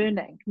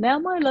learning. Now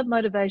my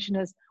motivation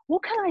is,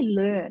 what can I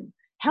learn?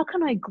 How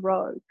can I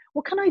grow?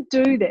 What can I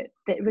do that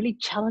really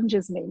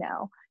challenges me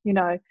now?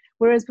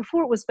 Whereas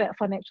before it was about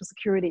financial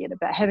security and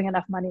about having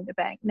enough money in the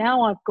bank.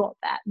 Now I've got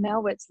that.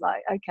 Now it's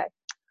like, okay,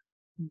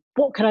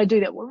 what can I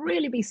do that will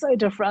really be so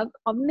different?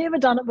 I've never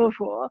done it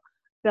before,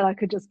 that I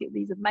could just get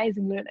these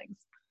amazing learnings.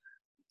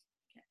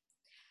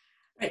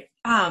 Right.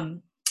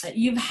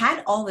 You've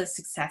had all the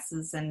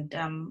successes, and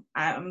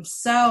I'm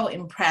so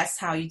impressed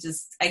how you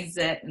just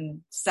exit and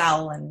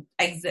sell and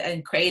exit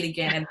and create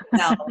again and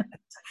sell.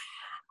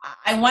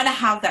 I want to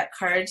have that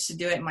courage to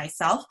do it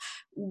myself.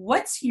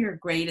 What's your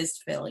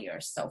greatest failure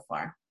so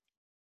far?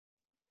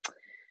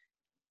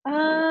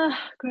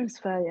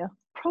 Greatest failure,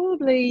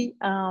 probably.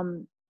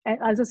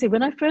 As I said,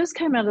 when I first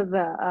came out of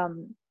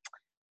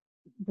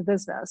the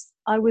business,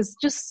 I was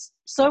just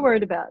so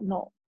worried about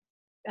not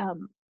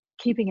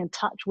keeping in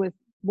touch with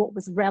what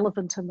was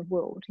relevant in the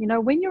world.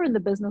 When you're in the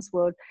business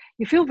world,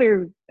 you feel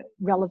very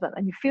relevant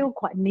and you feel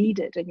quite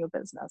needed in your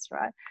business,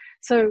 right?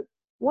 So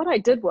what I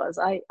did was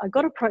I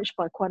got approached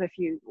by quite a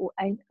few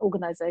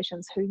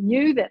organizations who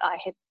knew that I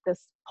had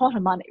this pot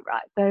of money,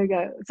 right? They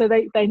go, so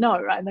they know,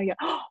 right? And they go,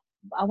 oh,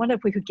 I wonder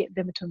if we could get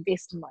them to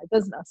invest in my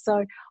business.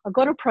 So I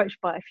got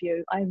approached by a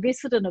few. I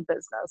invested in a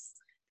business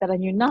that I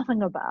knew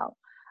nothing about.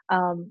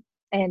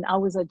 And I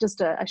was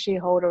just a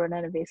shareholder and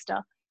an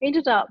investor.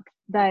 Ended up,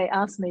 they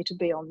asked me to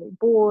be on the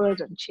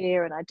board and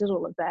chair, and I did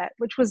all of that,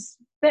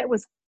 that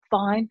was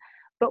fine.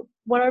 But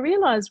what I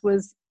realized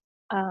was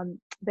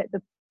that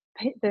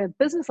the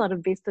business I'd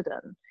invested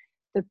in,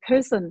 the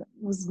person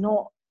was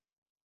not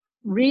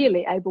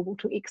really able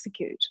to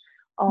execute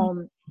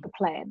on the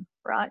plan,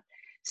 right?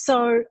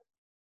 So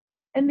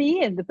in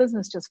the end, the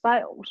business just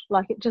failed.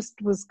 Like, it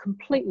just was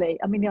completely,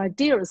 I mean, the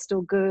idea is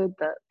still good,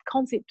 the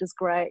concept is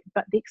great,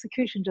 but the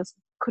execution just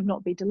could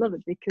not be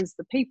delivered because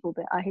the people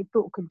that I had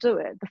thought could do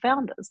it, the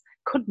founders,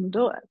 couldn't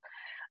do it.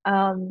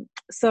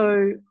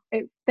 So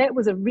that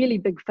was a really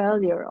big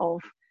failure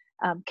of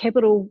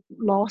capital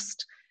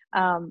lost,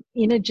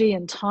 energy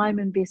and time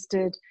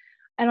invested.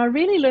 And I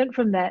really learned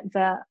from that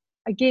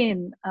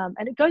again,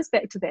 and it goes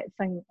back to that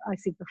thing I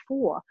said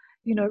before,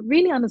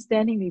 really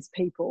understanding these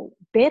people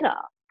better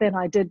than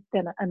I did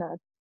in a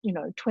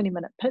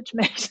 20-minute pitch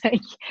meeting,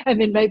 and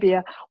then maybe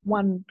a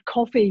one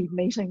coffee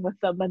meeting with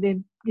them, and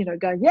then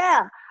going,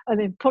 yeah, and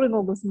then putting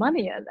all this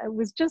money in. It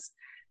was just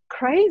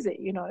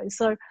crazy,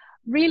 so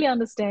really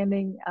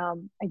understanding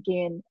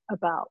again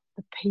about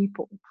the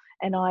people.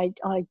 And I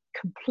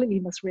completely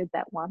misread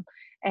that one,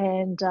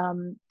 and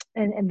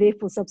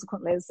therefore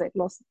subsequently, as they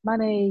lost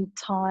money,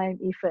 time,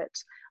 effort,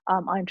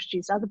 I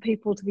introduced other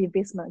people to the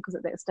investment because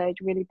at that stage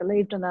really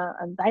believed in it,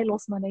 and they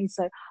lost money,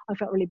 so I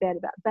felt really bad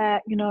about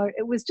that.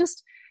 It was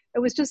just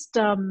that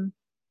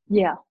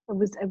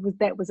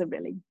was a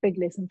really big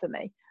lesson for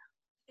me.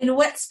 In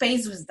what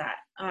space was that?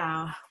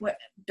 What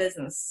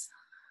business?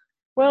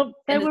 Well,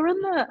 they were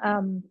in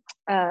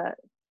the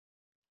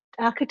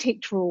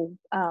architectural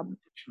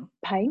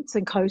paints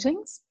and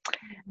coatings,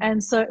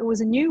 and so it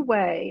was a new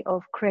way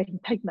of creating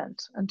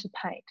pigment into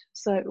paint.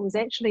 So it was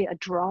actually a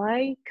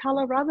dry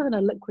color rather than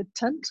a liquid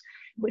tint,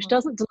 which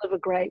doesn't deliver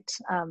great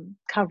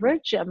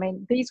coverage. I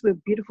mean, these were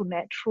beautiful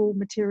natural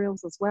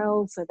materials as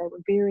well, so they were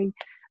very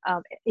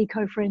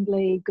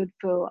eco-friendly, good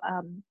for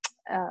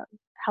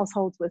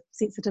households with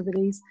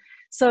sensitivities.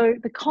 So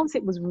the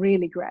concept was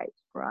really great,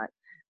 right?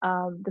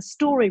 The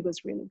story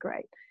was really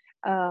great,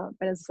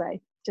 but as I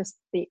say, just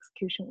the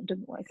execution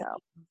didn't work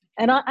out.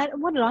 And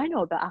what did I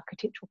know about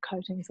architectural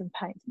coatings and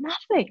paints?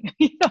 Nothing,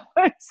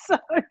 So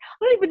I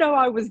don't even know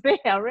I was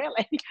there,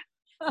 really.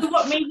 So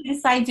what made you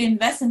decide to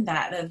invest in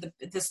that?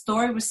 The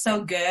story was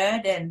so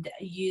good, and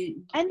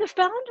the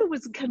founder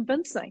was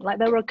convincing. Like,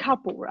 they were a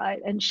couple, right?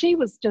 And she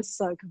was just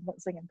so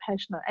convincing and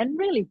passionate and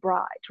really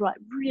bright, right?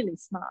 Really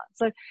smart.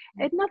 So it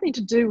had nothing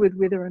to do with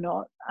whether or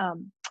not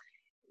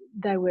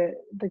they were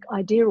the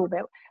idea or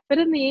that. But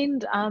in the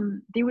end,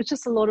 there was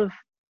just a lot of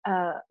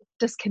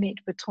disconnect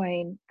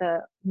between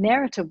the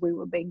narrative we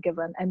were being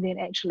given and then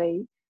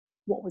actually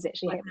what was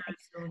actually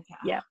happening.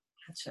 Yeah.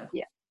 Gotcha.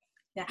 Yeah.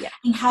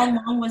 And how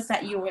long was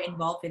that you were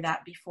involved with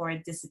that before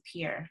it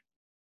disappeared?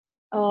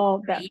 Oh,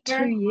 about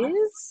 2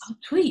 years. Oh,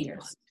 2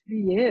 years. 2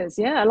 years,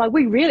 yeah. Like,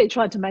 we really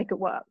tried to make it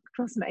work.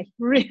 Trust me,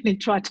 really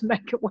tried to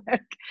make it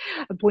work.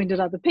 Appointed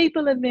other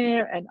people in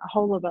there and a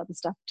whole lot of other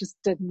stuff.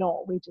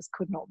 We just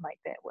could not make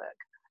that work.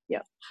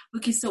 Yeah.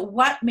 Okay, so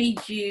what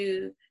made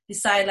you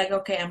decide, like,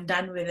 okay, I'm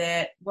done with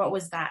it? What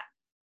was that?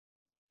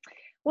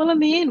 Well, in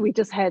the end, we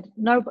just had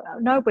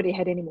nobody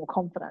had any more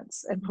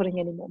confidence in putting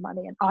any more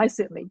money in. I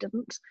certainly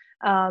didn't.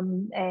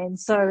 And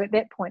so at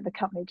that point, the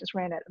company just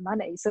ran out of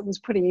money. So it was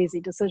a pretty easy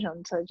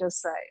decision to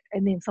just say,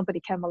 and then somebody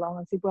came along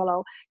and said, well,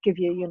 I'll give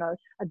you,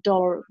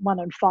 $1, 1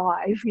 and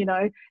 5,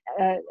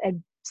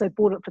 and so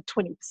bought it for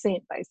 20%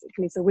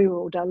 basically. So we were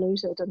all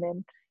diluted, and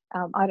then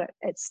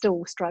it's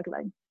still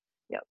struggling.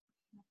 Yep.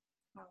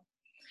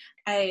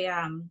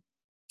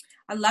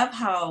 I love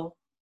how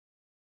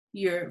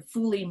you're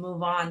fully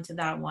move on to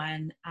that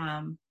one.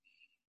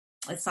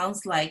 It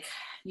sounds like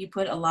you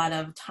put a lot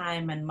of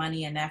time and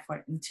money and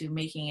effort into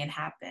making it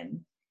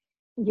happen.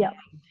 Yeah.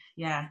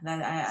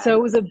 Yeah. So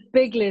it was a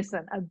big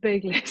lesson.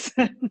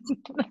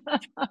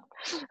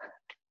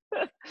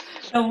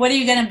 So what are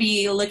you going to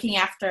be looking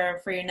after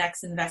for your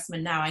next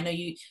investment now? I know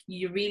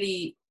you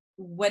really,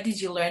 what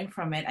did you learn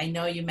from it? I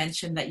know you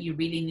mentioned that you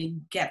really need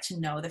to get to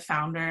know the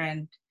founder.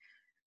 And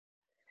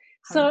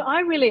so I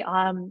really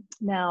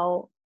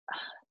now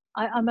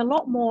I'm a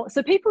lot more.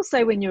 So people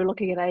say when you're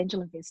looking at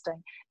angel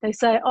investing, they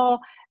say, oh,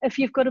 if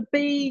you've got a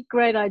B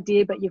grade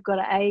idea, but you've got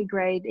an A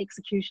grade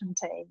execution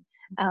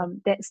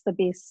team, that's the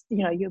best,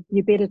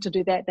 you're better to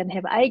do that than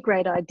have an A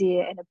grade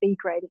idea and a B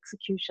grade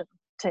execution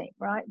team,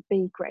 right?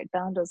 B grade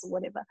founders or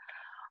whatever.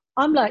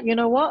 I'm like, you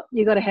know what?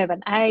 You got to have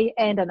an A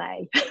and an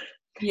A.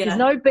 Yeah. There's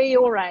no B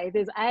or A.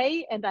 There's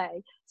A and A.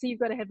 So you've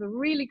got to have a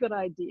really good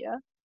idea,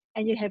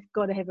 and you have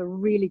got to have a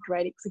really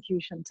great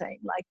execution team.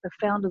 Like, the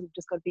founders have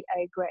just got to be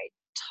A grade,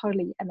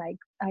 totally an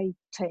A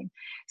team.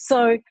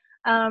 So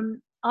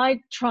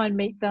I try and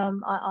meet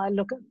them. I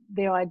look at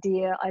their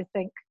idea. I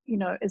think,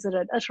 is it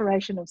an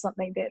iteration of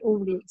something that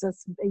already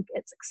exists and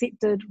it's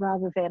accepted,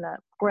 rather than a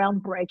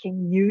groundbreaking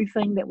new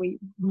thing that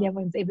no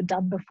one's ever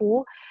done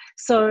before.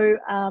 So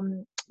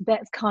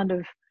that's kind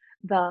of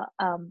the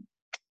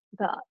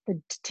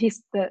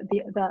test,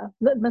 the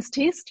litmus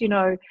test.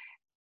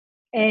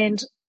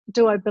 And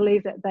do I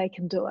believe that they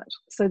can do it?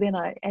 So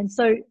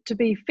to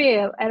be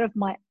fair, out of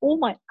all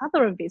my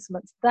other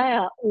investments, they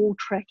are all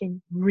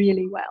tracking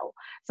really well.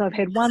 So I've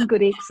had one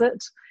good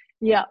exit.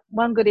 Yeah,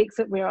 one good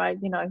exit where I,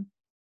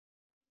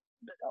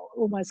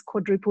 almost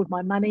quadrupled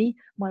my money,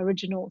 my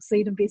original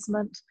seed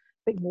investment,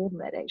 I think more than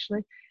that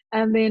actually.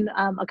 And then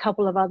a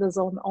couple of others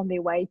on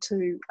their way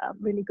to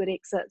really good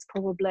exits,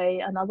 probably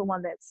another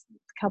one that's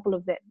a couple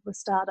of that were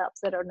startups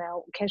that are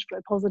now cash flow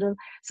positive.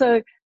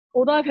 So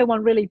although I've had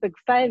one really big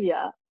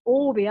failure,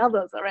 all the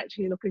others are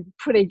actually looking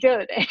pretty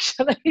good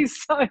actually.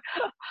 So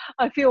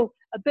I feel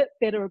a bit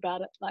better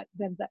about it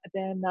than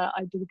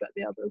I did about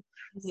the others.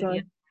 So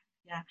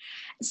yeah.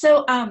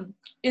 So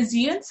is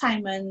you and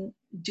Simon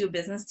do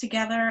business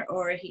together,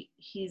 or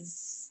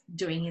he's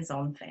doing his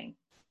own thing?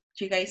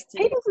 Do you guys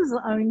do? He does his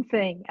own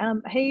thing.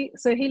 He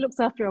looks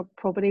after our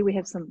property. We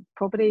have some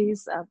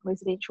properties,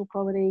 residential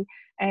property,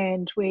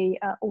 and we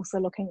are also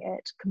looking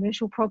at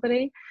commercial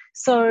property.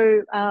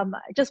 So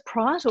just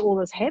prior to all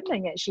this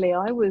happening, actually,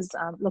 I was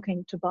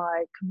looking to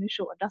buy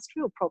commercial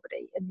industrial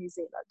property in New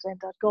Zealand,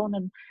 and I'd gone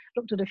and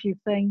looked at a few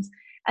things,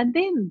 and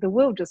then the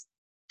world just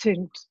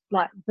turned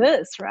like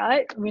this,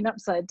 right? I mean,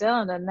 upside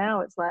down, and now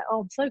it's like,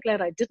 oh, I'm so glad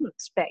I didn't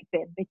back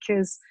then,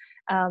 because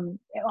I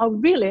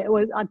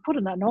put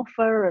in an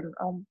offer and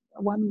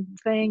one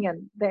thing,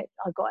 and that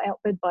I got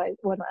outbid by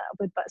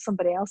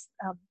somebody else.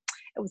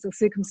 It was the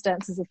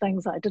circumstances of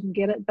things I didn't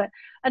get it,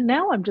 and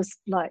now I'm just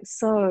like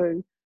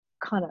so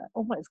kind of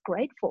almost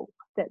grateful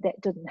that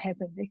didn't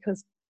happen,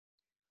 because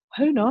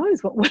who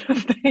knows what would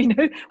have been,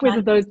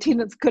 whether those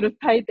tenants could have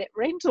paid that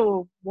rent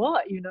or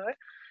what,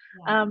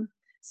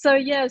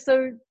 Yeah.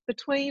 So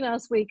between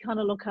us, we kind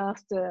of look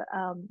after.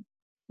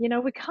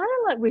 We're kind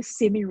of like we're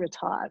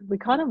semi-retired. We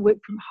kind of work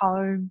from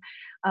home.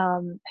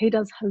 He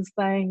does his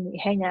thing. We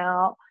hang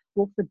out,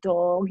 walk the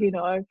dog.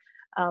 Wonderful.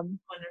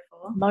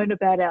 Moan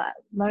about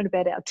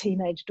our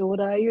teenage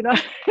daughter.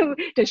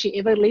 Does she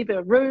ever leave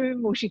her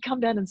room? Will she come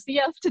down and see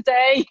us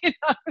today? It's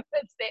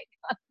that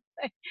kind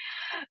of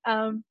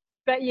thing.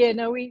 But yeah,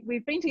 no,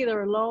 we've been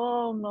together a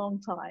long, long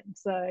time.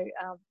 So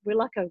we're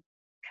like a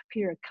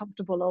pair of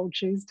comfortable old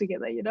shoes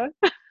together.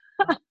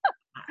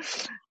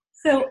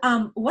 So,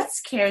 what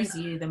scares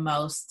you the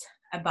most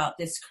about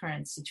this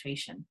current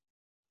situation?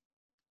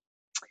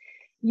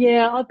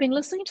 Yeah, I've been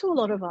listening to a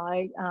lot of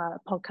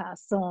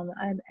podcasts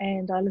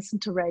and I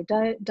listened to Ray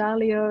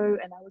Dalio,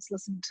 and I was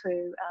listening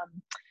to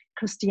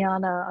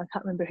Christiana, I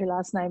can't remember her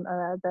last name,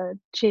 the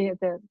chair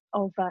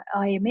of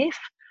IMF.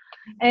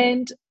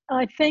 And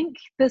I think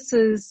this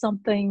is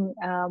something,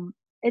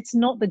 it's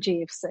not the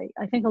GFC.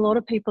 I think a lot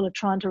of people are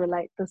trying to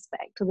relate this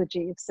back to the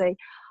GFC.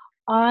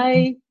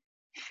 I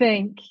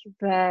think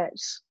that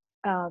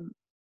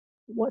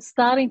what's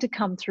starting to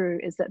come through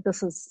is that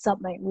this is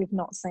something we've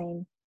not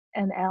seen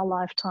in our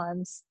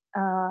lifetimes,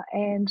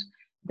 and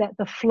that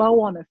the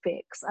flow-on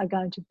effects are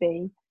going to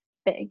be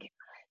big.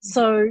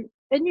 So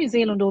in New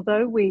Zealand,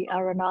 although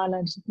we're an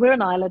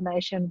island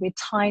nation, we're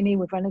tiny,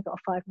 we've only got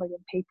 5 million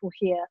people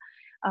here,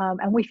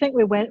 and we think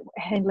we're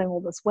handling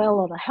all this well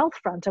on a health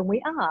front, and we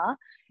are,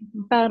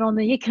 but on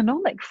the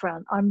economic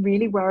front, I'm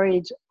really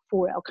worried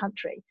for our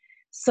country.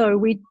 So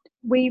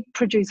we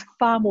produce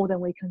far more than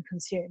we can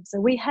consume.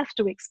 So we have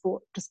to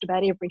export just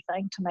about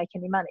everything to make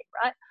any money,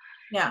 right?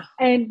 Yeah.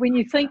 And when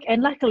you think,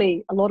 and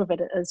luckily a lot of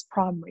it is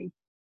primary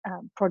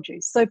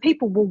produce, so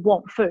people will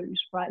want food,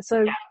 right?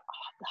 So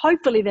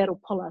hopefully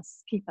that'll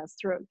keep us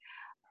through.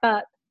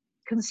 But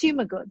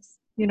consumer goods,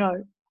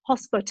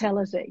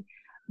 hospitality,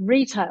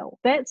 retail,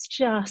 that's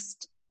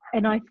just,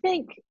 and I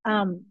think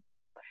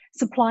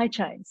supply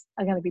chains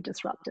are going to be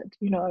disrupted,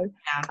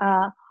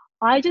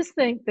 I just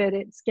think that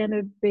it's going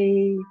to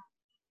be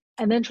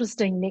an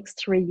interesting next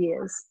 3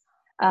 years.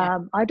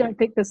 I don't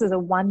think this is a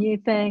 1 year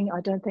thing.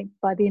 I don't think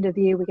by the end of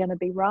the year we're going to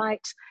be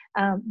right.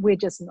 We're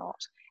just not.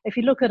 If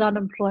you look at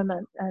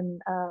unemployment and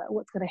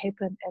what's going to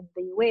happen in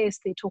the US,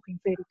 they're talking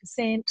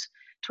 30%,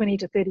 20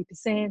 to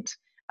 30%.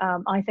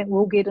 I think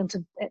we'll get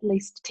into at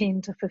least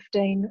 10 to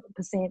 15%,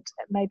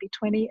 maybe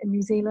 20 in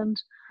New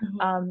Zealand.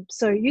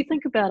 So you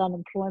think about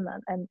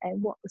unemployment and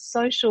what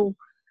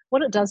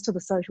it does to the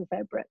social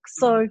fabric.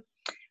 So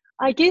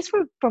I guess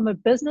from a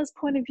business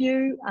point of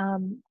view,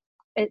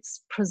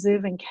 it's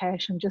preserving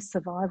cash and just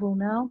survival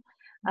now,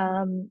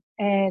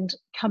 and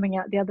coming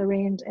out the other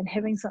end and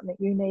having something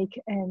unique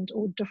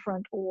or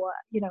different, or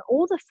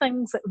all the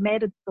things that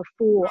mattered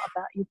before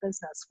about your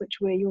business, which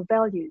were your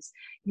values,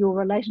 your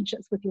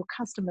relationships with your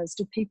customers.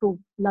 Do people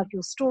love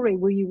your story?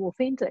 Were you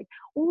authentic?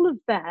 All of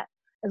that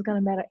is going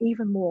to matter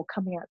even more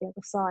coming out the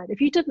other side.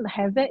 If you didn't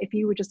have that, if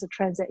you were just a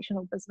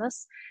transactional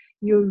business,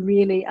 you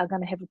really are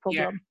going to have a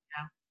problem.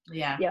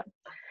 Yeah.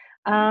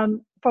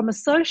 From a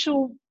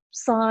social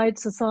side,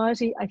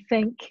 society, I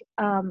think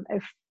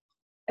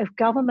if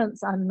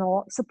governments are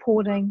not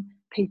supporting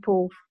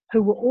people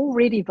who were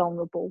already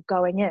vulnerable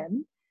going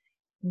in,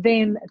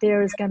 then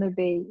there is going to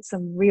be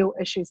some real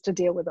issues to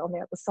deal with on the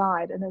other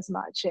side, in as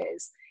much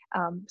as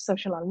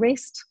social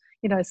unrest,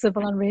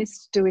 civil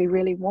unrest. Do we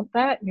really want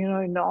that?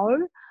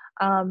 No.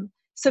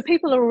 So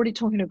people are already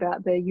talking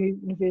about the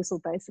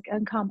universal basic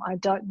income. I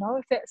don't know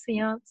if that's the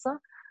answer,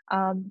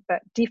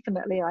 but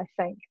definitely I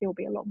think there'll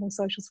be a lot more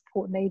social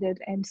support needed.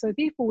 And so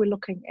therefore we're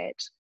looking at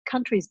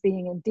countries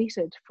being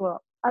indebted for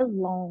a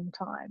long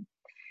time.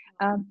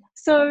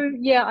 So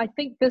yeah, I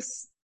think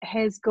this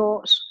has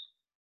got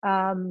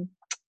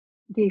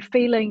the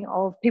feeling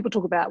of, people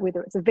talk about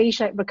whether it's a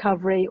V-shaped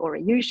recovery or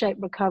a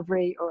U-shaped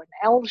recovery or an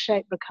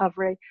L-shaped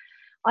recovery.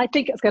 I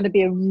think it's going to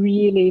be a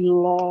really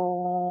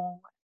long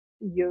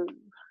U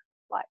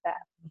like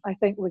that. I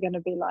think we're going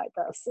to be like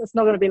this. It's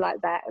not going to be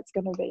like that. It's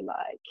going to be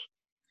like,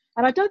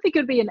 and I don't think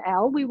it'll be an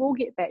L. We will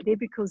get back there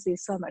because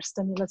there's so much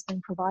stimulus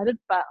being provided,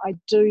 but I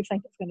do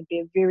think it's going to be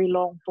a very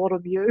long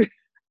bottom U.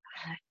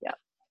 Yeah.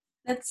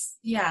 That's,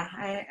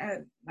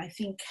 I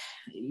think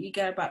you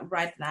got about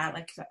right that.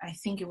 Like, I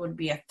think it would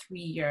be a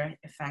 3-year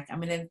effect. I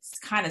mean, it's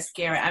kind of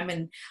scary. I'm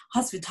in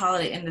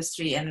hospitality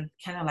industry and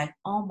kind of like,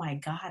 oh my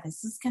God,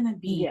 this is going to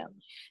be,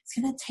 it's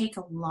going to take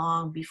a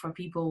long before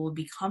people will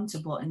be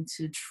comfortable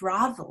into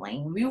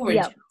traveling. We were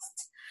just,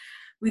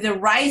 with the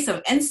rise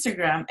of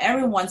Instagram,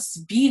 everyone wants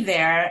to be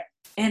there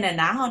in and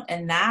out.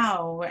 And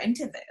now we're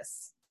into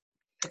this.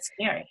 It's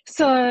scary.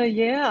 So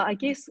yeah, I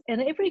guess,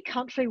 and every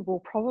country will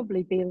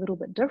probably be a little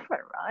bit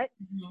different, right?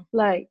 Mm-hmm.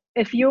 Like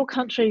if your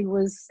country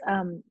was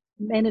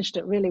managed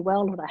it really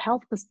well on a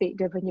health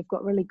perspective, and you've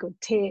got really good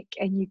tech,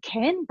 and you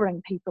can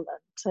bring people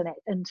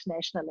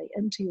internationally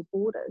into your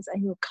borders,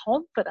 and you're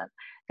confident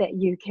that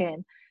you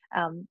can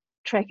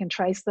track and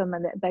trace them,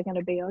 and that they're going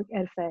to be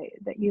okay,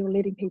 that you're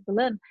letting people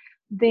in,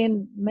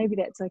 then maybe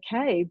that's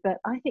okay. But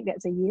I think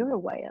that's a year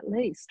away at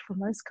least for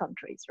most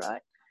countries,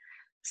 right?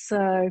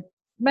 So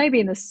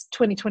maybe in this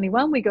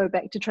 2021, we go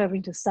back to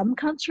traveling to some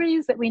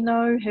countries that we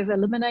know have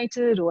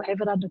eliminated or have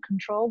it under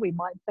control. We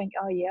might think,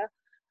 oh yeah,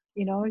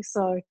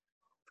 so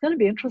it's going to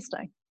be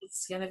interesting.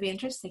 It's going to be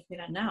interesting. We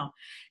don't know.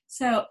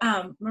 So,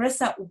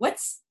 Marissa,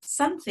 what's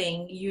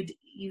something you'd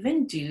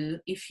even do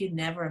if you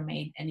never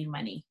made any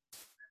money?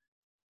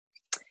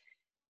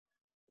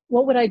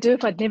 What would I do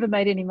if I'd never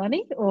made any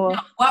money? Or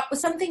what was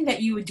something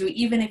that you would do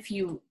even if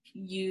you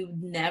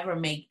never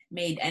made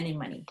any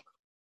money?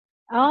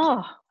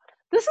 Oh,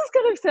 this is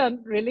going to sound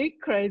really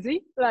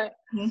crazy. Like,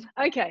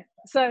 okay,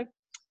 so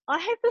I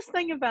have this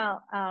thing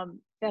about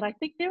that I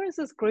think there is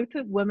this group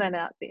of women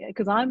out there,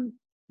 because I'm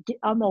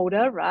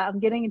older, right? I'm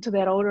getting into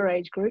that older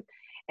age group,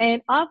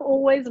 and I've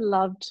always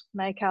loved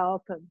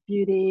makeup and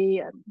beauty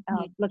and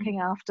looking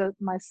after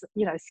my,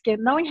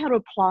 skin, knowing how to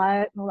apply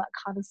it and all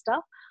that kind of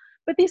stuff.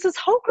 But there's this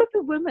whole group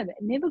of women that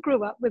never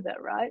grew up with it,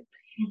 right?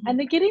 Mm-hmm. And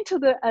they're getting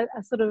to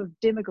a sort of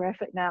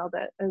demographic now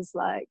that is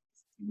like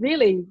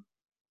really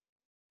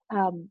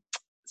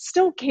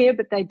still care,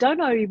 but they don't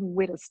know even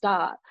where to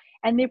start.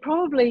 And they're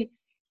probably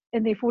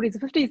in their 40s or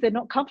 50s, they're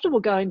not comfortable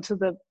going to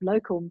the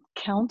local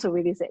counter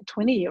where there's that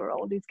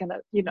 20-year-old who's going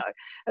to,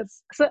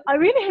 so I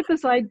really had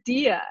this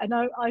idea, and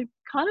I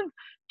kind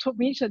of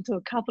mentioned to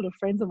a couple of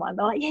friends of mine.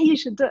 They're like, yeah, you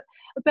should do it,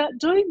 about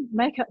doing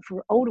makeup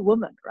for older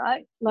women,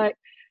 right? Like,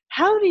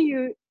 how do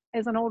you,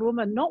 as an old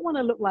woman, not want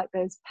to look like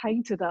those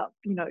painted up,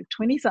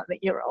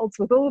 20-something-year-olds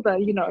with all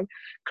the,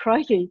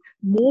 crikey,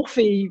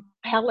 Morphe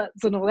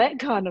palettes and all that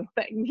kind of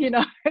thing,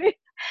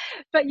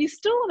 but you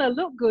still want to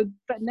look good,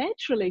 but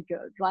naturally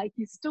good. Like,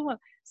 you still want,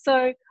 so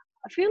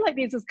I feel like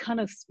there's this kind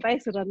of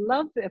space that I'd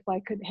love if I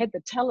could had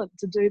the talent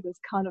to do this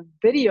kind of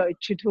video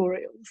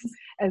tutorials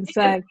and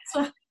say,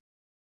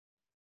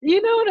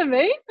 you know what I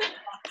mean?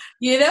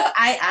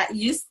 I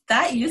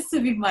used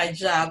to be my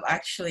job,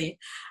 actually.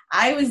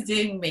 I was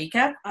doing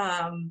makeup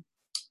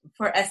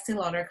for Estee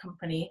Lauder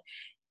company,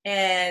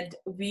 and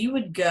we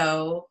would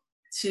go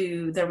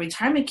to the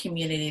retirement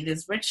community,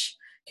 this rich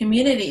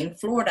community in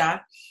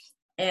Florida.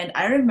 And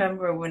I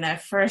remember when I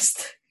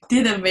first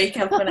did the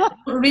makeup, and I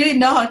don't really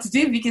know how to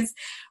do it, because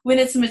when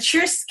it's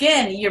mature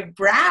skin, your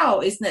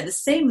brow is not the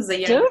same as the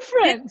young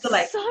different. So,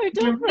 like, so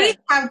different. You really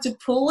have to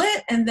pull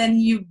it and then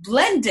you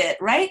blend it,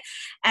 right?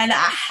 And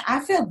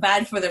I feel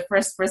bad for the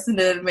first person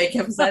that did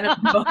makeup because I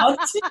don't know how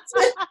to do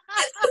it.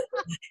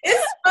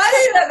 It's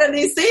funny that when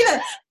they say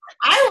that.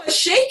 I was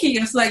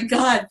shaking. It's like,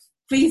 God,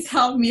 please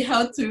help me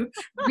how to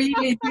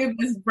really do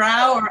this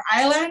brow or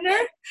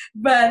eyeliner.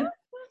 But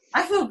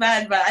I feel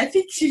bad, but I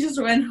think he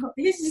just went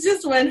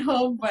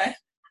home, but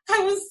I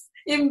was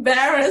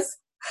embarrassed.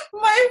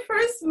 My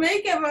first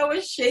makeup, I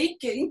was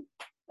shaking.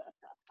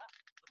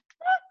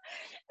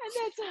 And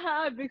that's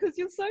hard because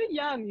you're so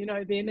young,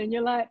 then, and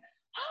you're like,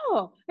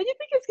 oh, and you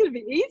think it's going to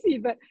be easy,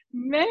 but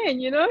man,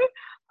 you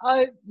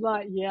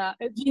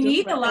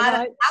need a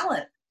lot of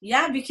talent.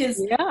 Yeah,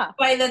 because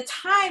by the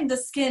time the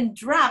skin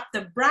drops,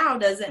 the brow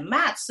doesn't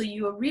match. So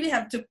you really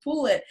have to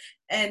pull it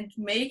and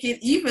make it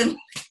even.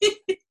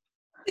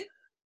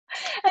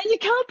 And you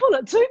can't pull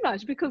it too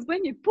much, because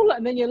when you pull it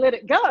and then you let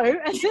it go, and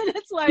then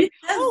it's like,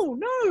 oh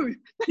no,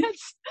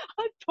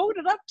 I pulled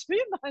it up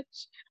too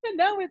much, and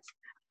now it's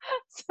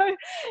so.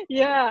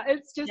 Yeah,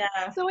 it's just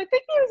so. I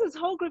think there's this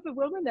whole group of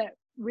women that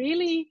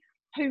really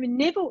who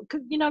never,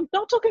 you know, I'm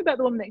not talking about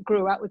the women that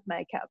grew up with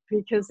makeup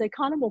because they're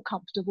kind of more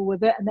comfortable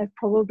with it and they're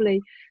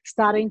probably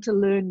starting to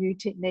learn new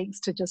techniques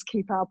to just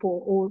keep up,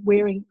 or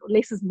wearing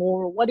less is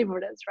more, or whatever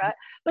it is, right?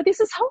 But there's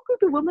this whole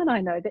group of women I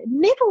know that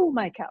never will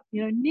make up,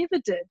 you know,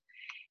 never did,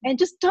 and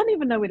just don't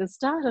even know where to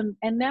start.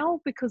 And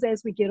now, because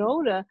as we get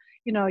older,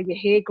 you know, your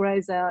hair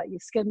grows out, your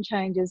skin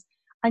changes,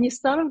 and you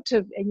start to,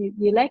 and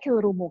you lack a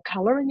little more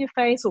color in your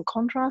face or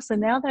contrast.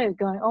 And now they're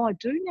going, oh, I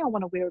do now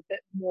want to wear a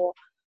bit more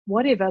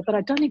whatever, but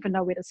I don't even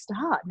know where to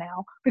start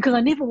now because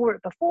I never wore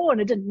it before and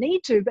I didn't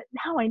need to, but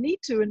now I need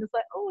to. And it's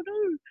like, oh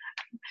no.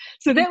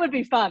 So that would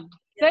be fun.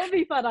 Yeah. That would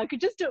be fun. I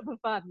could just do it for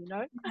fun, you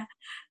know?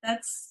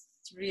 That's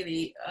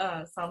really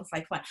sounds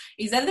like fun.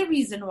 Is that the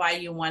reason why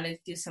you wanted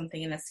to do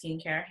something in the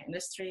skincare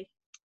industry?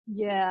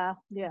 Yeah.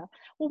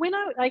 Well,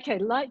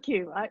 like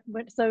you,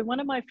 so one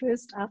of my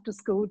first after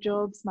school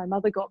jobs my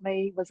mother got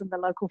me was in the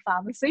local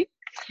pharmacy.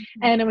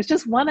 Mm-hmm. And it was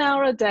just 1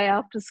 hour a day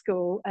after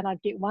school, and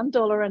I'd get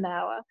 $1 an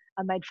hour.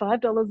 I made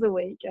 $5 a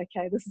week.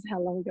 Okay, this is how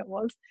long ago it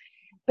was.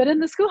 But in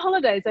the school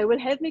holidays, they would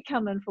have me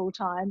come in full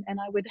time, and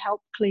I would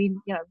help clean,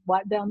 you know,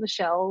 wipe down the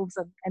shelves,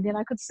 and then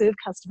I could serve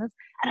customers.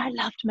 And I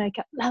loved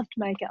makeup.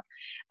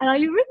 And I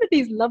remember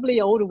these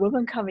lovely older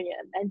women coming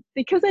in, and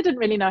because I didn't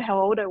really know how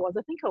old I was,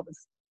 I think I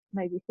was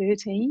maybe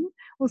 13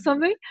 or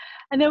something,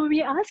 and they would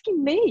be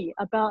asking me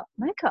about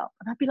makeup,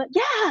 and I'd be like,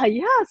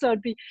 yeah. So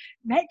I'd be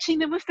matching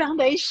them with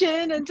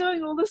foundation and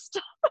doing all this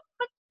stuff.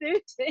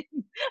 13.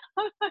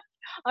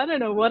 I don't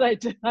know what I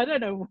did. I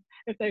don't know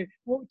if they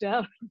walked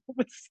out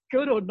was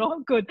good or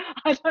not good.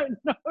 I don't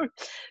know,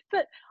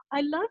 but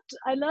I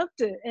loved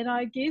it, and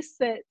I guess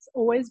that's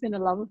always been a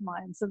love of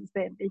mine since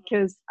then,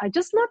 because I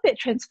just love that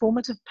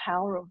transformative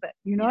power of it,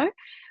 you know.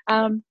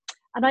 And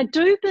I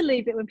do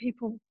believe that when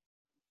people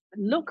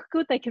look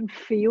good, they can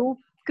feel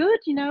good,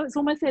 you know. It's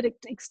almost that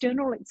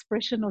external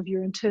expression of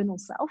your internal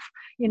self,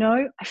 you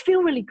know. I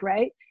feel really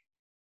great.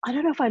 I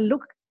don't know if I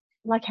look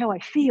like how I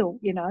feel,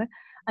 you know.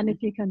 And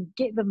if you can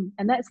get them,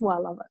 and that's why I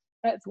love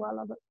it. Oh,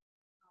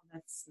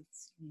 that's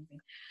amazing.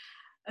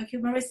 Okay,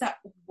 Marissa,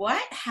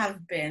 what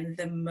have been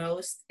the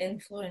most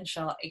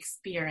influential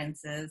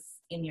experiences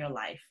in your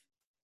life?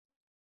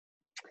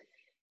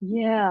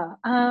 Yeah.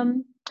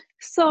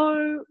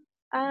 So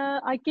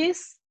I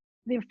guess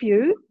there are a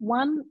few.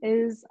 One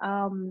is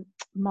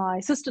my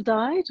sister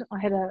died. I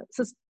had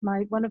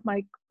one of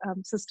my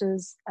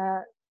sisters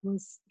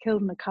was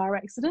killed in a car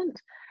accident,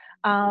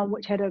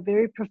 which had a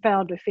very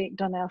profound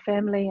effect on our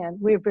family, and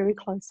we're a very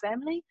close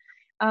family.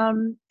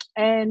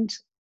 And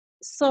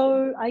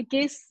so I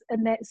guess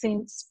in that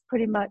sense,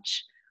 pretty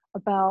much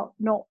about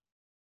not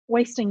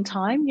wasting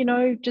time, you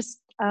know, just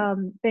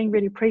being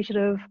really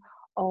appreciative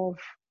of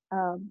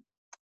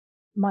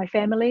my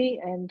family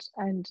and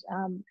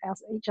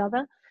each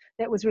other.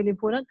 That was really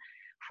important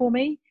for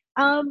me.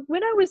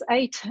 When I was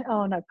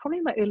probably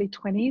in my early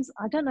 20s,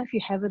 I don't know if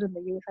you have it in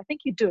the US. I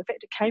think you do. In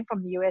fact, it came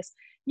from the US.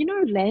 You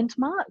know,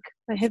 Landmark?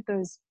 They have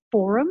those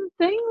forum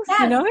things, yes,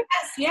 you know?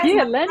 Yes.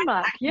 Yeah,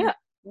 Landmark, yeah.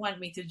 Want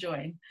me to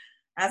join.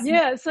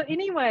 So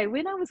anyway,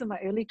 when I was in my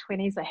early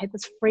 20s, I had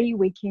this free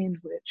weekend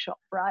workshop,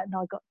 right? And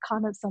I got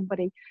kind of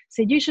somebody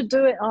said, you should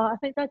do it. I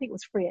think it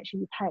was free,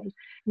 actually.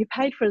 You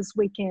paid for this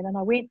weekend. And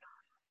I went,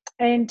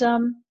 and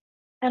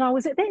I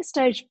was at that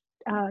stage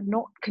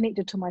not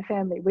connected to my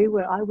family.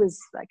 I was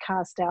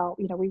cast out,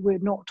 you know, we were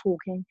not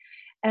talking.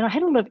 And I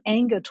had a lot of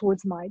anger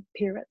towards my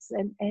parents.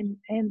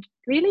 And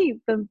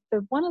really the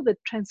one of the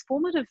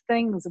transformative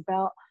things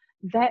about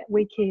that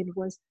weekend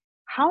was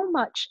how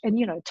much, and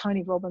you know,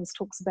 Tony Robbins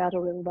talks about it,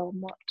 although I'm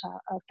not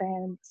a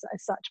fan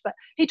as such, but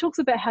he talks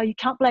about how you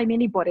can't blame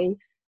anybody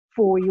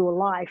for your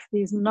life.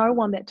 There's no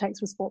one that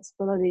takes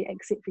responsibility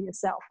except for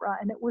yourself, right?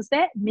 And it was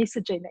that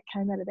messaging that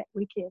came out of that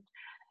weekend,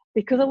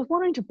 because I was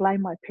wanting to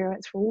blame my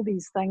parents for all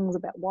these things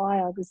about why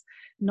I was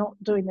not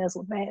doing this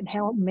or that, and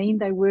how mean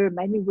they were,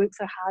 made me work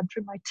so hard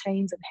through my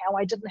teens, and how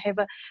I didn't have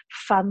a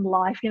fun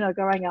life, you know,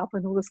 growing up,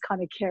 and all this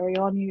kind of carry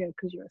on, you know,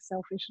 because you're a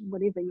selfish and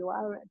whatever you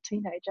are, a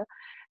teenager.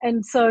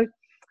 And so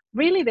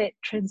really that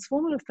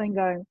transformative thing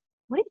going,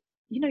 wait,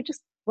 you know,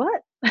 just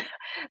what?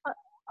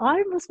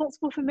 I'm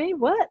responsible for me?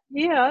 What?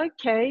 Yeah,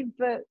 okay,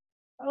 but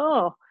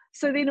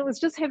so then it was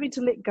just having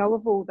to let go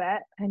of all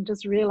that and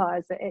just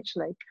realize that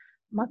actually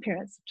my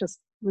parents just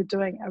were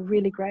doing a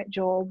really great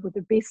job with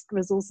the best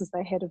resources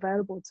they had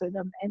available to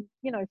them, and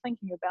you know,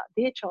 thinking about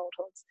their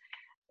childhoods.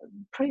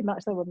 Pretty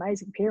much they were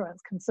amazing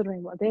parents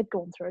considering what they'd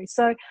gone through.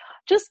 So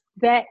just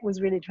that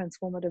was really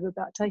transformative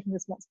about taking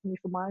responsibility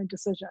for my own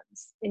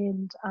decisions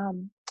and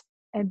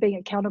being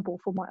accountable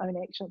for my own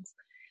actions.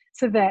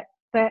 So that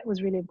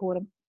was really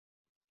important.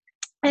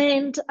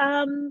 And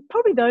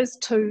probably those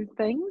two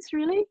things,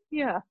 really.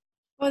 Yeah.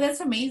 Well,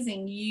 that's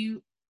amazing.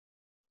 You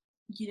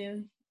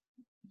know,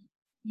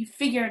 you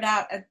figured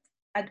out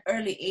at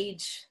early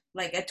age,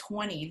 like at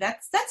 20.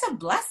 That's a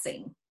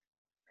blessing.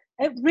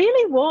 It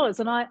really was,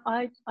 and I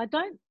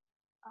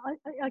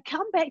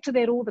come back to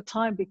that all the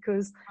time,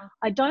 because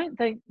I don't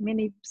think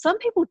some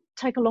people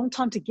take a long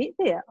time to get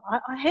there.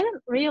 I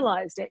hadn't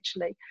realized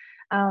actually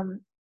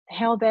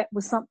how that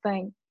was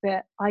something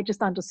that I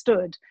just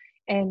understood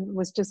and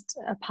was just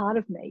a part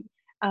of me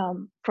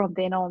from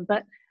then on.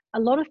 But a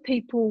lot of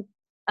people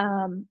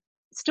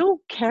still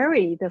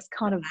carry this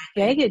kind of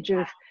baggage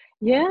of,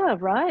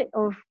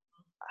 of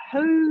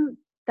who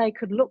they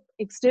could look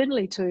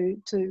externally to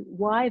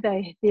why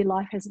their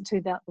life hasn't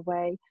turned out the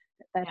way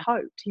that they'd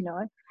hoped,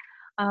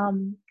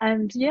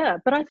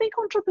 but I think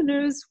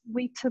entrepreneurs,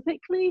 we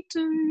typically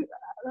do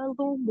a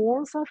little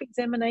more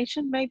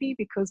self-examination, maybe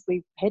because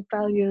we've had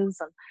failures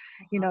and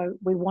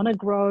we want to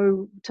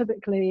grow.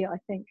 Typically, I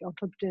think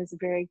entrepreneurs are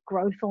very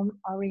growth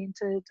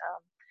oriented.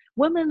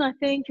 Women, I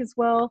think, as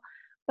well.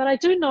 But I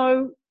do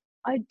know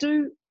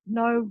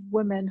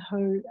women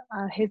who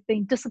have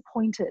been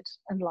disappointed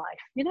in life.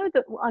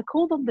 That I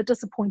call them the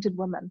disappointed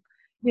women,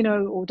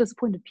 or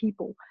disappointed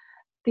people.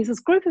 There's this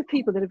group of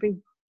people that have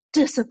been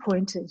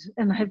disappointed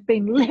and have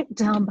been let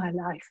down by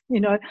life,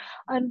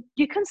 and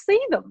you can see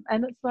them,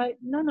 and it's like,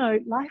 no,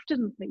 life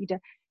didn't let you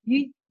down.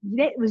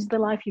 That was the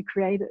life you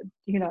created,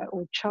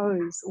 or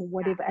chose, or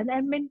whatever. And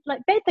I mean,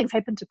 like, bad things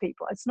happen to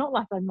people. It's not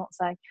like I'm not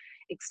saying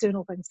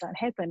external things don't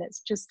happen.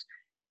 It's just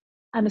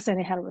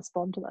understanding how to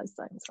respond to those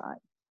things, right?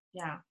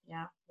 Yeah.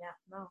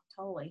 No,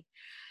 totally.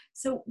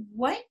 So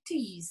what do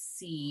you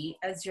see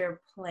as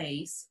your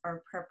place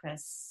or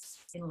purpose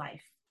in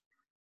life?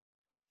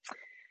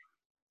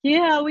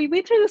 Yeah, we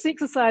went through this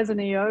exercise in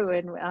EO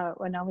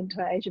when I went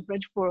to Asia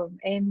Bridge Forum,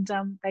 and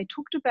they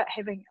talked about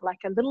having like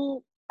a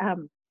little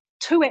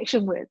two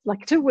action words,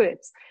 like 2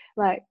 words,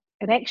 like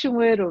an action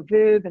word or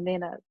verb and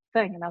then a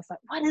thing. And I was like,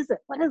 what is it?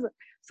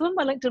 So in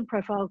my LinkedIn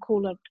profile, I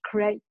call it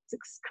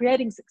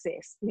creating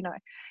success,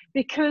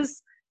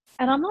 because,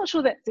 and I'm not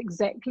sure that's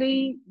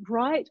exactly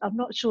right. I'm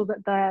not sure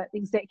that they're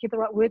exactly the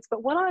right words,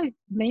 but what I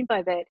mean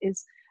by that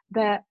is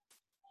that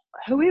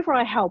whoever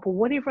I help or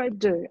whatever I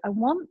do, I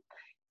want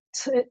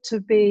to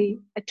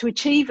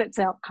achieve its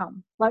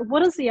outcome. Like,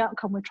 what is the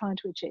outcome we're trying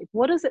to achieve?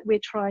 What is it we're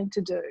trying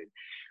to do?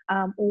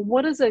 Or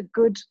what is a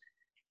good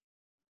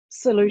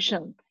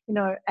solution,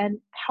 and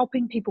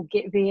helping people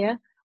get there,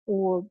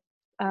 or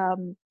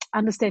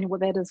understanding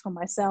what that is for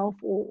myself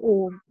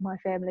or my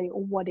family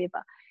or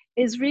whatever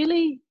is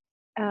really,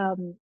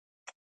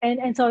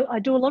 and so I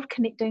do a lot of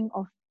connecting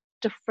of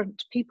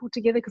different people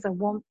together, because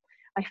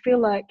I feel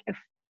like if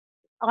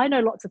I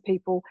know lots of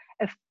people,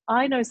 if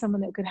I know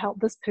someone that could help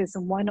this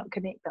person, why not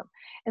connect them?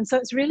 And so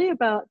it's really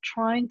about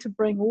trying to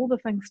bring all the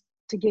things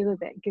together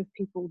that give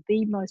people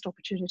the most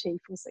opportunity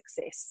for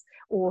success,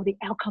 or the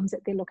outcomes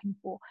that they're looking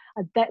for.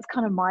 That's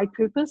kind of my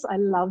purpose. I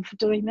love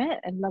doing that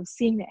and love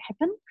seeing that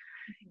happen.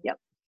 Mm-hmm. Yep.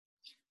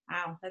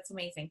 Wow, that's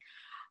amazing.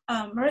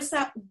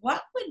 Marissa,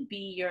 what would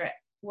be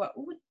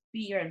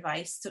your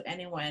advice to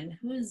anyone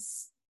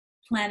who's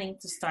planning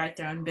to start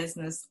their own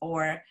business,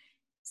 or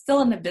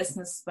still in the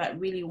business but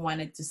really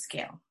wanted to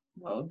scale?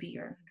 What would be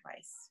your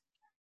advice?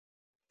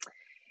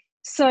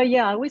 So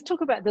yeah, I always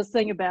talk about this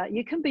thing about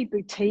you can be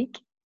boutique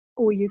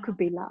or you could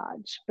be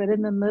large, but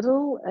in the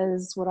middle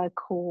is what I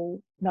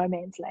call no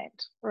man's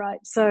land, right?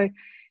 So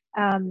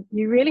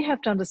you really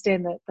have to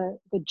understand that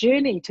the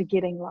journey to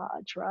getting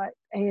large, right,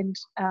 and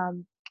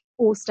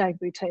or staying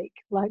boutique,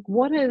 like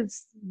what are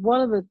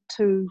the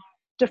 2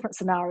 different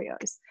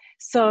scenarios?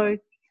 So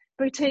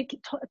boutique,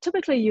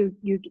 typically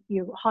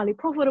you're highly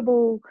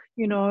profitable,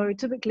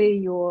 typically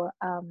you're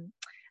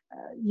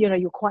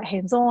you're quite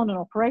hands-on and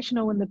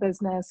operational in the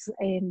business,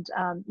 and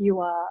you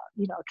are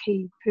a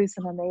key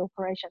person in the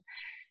operation.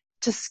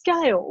 To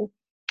scale,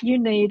 you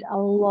need a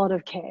lot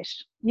of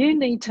cash. You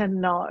need to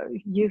know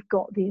you've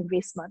got the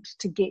investment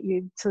to get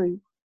you to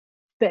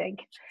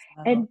big.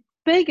 And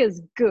big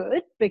is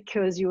good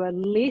because you are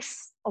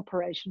less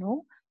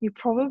operational. You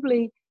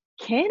probably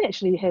can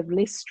actually have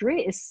less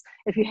stress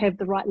if you have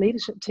the right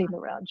leadership team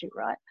around you,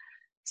 right?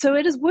 So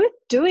it is worth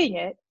doing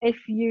it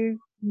if you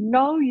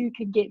know you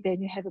can get there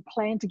and you have a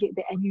plan to get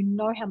there and you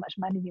know how much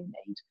money you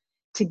need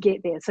to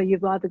get there. So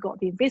you've either got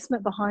the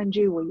investment behind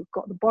you or you've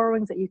got the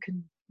borrowings that you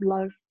can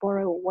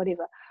borrow or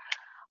whatever.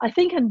 I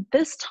think in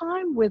this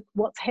time with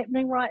what's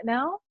happening right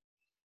now,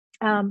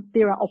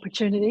 there are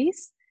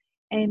opportunities.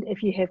 And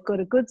if you have got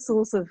a good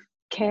source of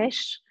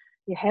cash,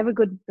 you have a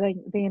good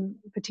thing, then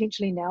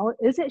potentially now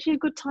is actually a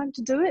good time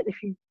to do it,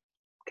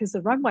 because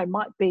the runway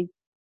might be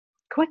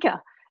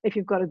quicker if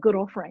you've got a good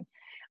offering.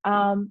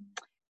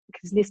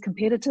 Because less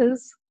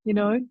competitors,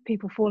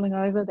 people falling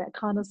over, that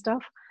kind of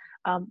stuff,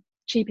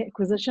 cheap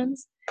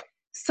acquisitions.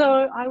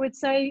 So I would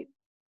say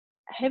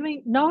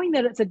knowing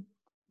that it's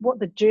what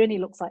the journey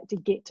looks like to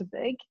get to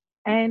big,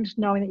 and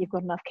knowing that you've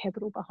got enough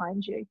capital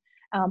behind you,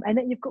 and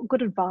that you've got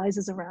good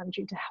advisors around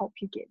you to help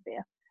you get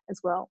there as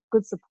well.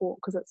 Good support,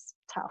 because it's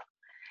tough.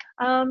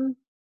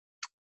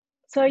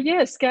 So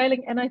yeah,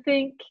 scaling. And I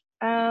think,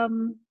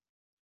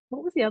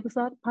 what was the other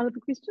side part of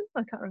the question?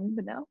 I can't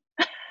remember now.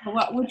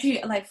 What would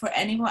you like for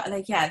anyone,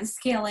 the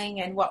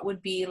scaling, and what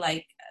would be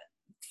like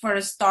for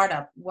a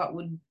startup? What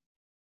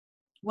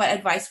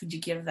advice would you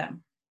give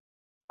them?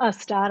 A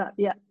startup,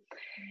 yeah.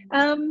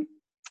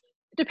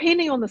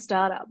 Depending on the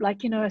startup,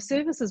 a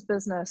services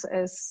business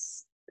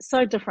is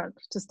so different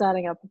to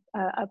starting up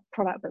a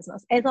product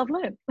business, as I've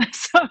learned.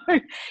 So,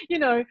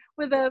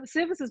 with a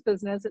services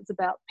business, it's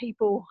about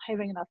people,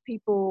 having enough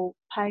people,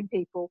 paying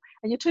people,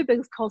 and your two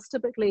biggest costs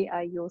typically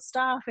are your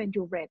staff and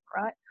your rent,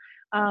 right?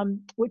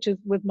 Which is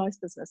with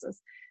most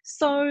businesses.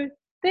 So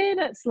then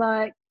it's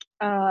like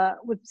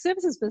with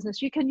services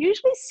business, you can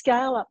usually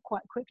scale up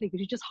quite quickly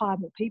because you just hire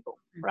more people,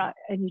 right?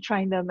 And you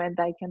train them and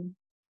they can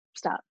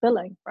start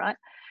billing, right?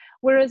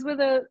 Whereas with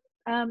a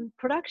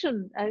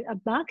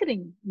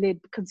marketing-led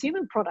consumer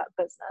product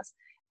business,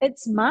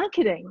 it's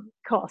marketing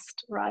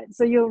cost, right?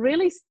 So you're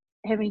really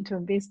having to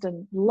invest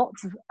in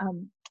lots of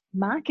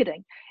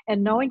marketing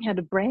and knowing how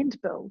to brand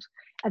build.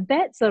 And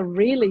that's a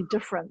really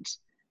different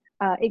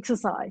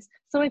exercise.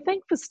 So I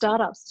think for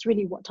startups, it's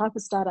really what type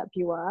of startup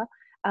you are,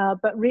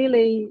 but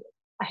really,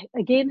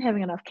 again,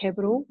 having enough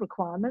capital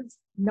requirements,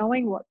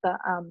 knowing what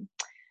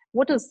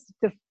is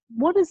the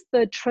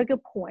trigger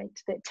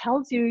point that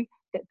tells you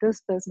that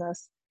this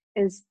business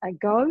is a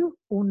go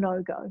or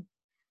no go,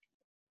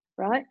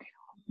 right?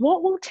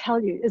 What will tell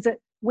you is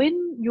it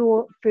when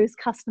your first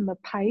customer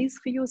pays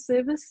for your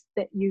service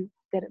that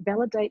it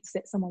validates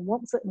that someone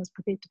wants it and is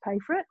prepared to pay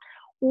for it,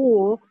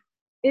 or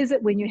is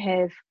it when you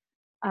have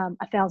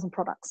 1,000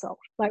 products sold?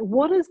 Like,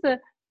 what is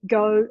the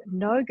go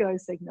no go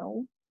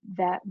signal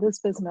that this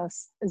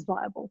business is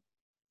viable?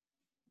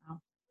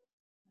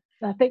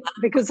 I think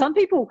because some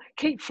people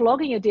keep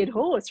flogging a dead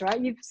horse, right?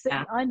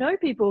 I know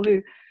people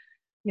who,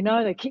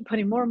 they keep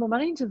putting more and more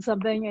money into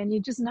something, and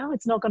you just know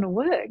it's not going to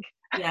work.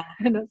 Yeah.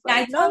 And it's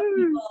like,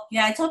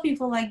 I tell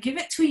people, like, give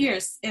it 2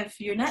 years. If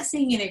you're not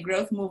seeing any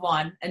growth, move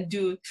on and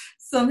do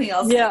something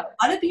else. Yeah.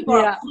 A lot of people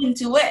are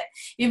into it,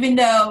 even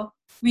though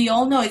we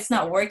all know it's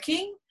not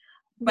working,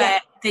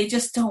 but they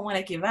just don't want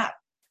to give up.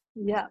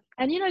 Yeah.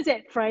 And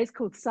that phrase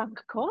called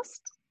sunk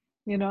cost,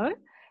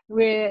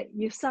 where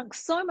you've sunk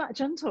so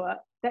much into it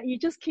that you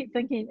just keep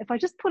thinking, if I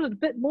just put a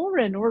bit more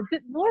in,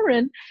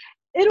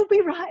 it'll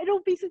be right, it'll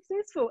be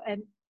successful.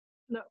 And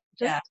no,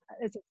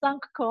 it's a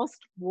sunk cost,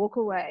 walk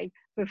away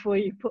before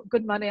you put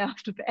good money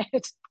after bad.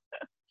 A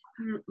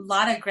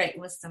lot of great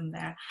wisdom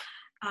there.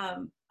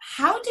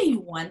 How do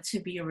you want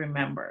to be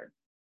remembered?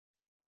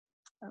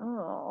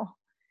 Oh,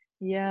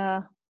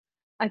 yeah.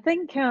 I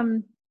think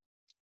I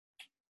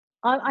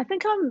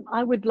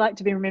would like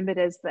to be remembered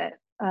as that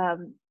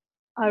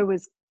I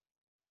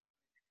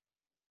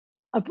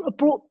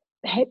brought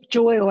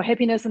joy or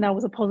happiness, and I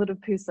was a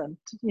positive person.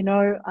 I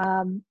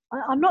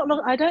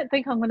don't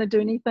think I'm going to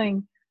do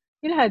anything.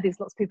 How there's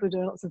lots of people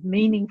doing lots of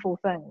meaningful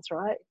things,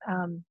 right?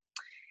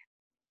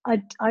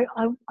 I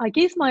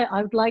guess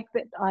I would like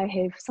that I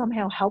have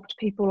somehow helped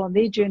people on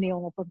their journey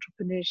of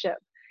entrepreneurship,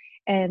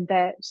 and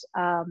that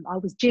I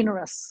was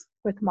generous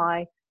with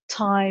my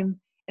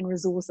time and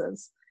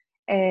resources,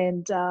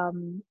 and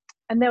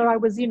that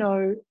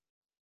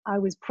I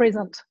was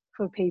present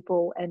for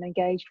people and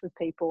engaged with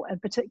people,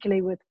 and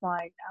particularly with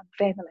my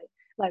family,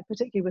 like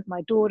particularly with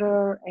my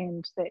daughter,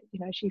 and that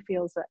she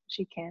feels that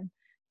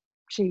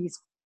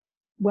she's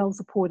well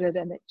supported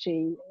and that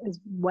she is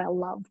well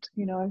loved,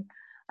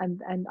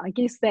 and I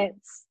guess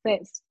that's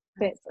it.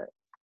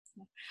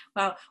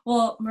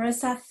 Well,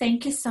 Marissa,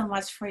 thank you so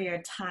much for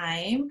your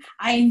time.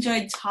 I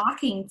enjoyed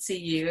talking to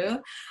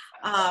you.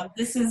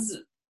 This is,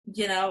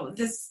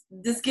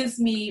 this gives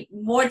me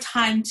more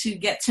time to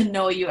get to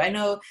know you. I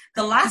know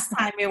the last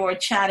time we were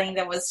chatting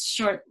that was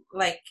short,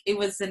 like it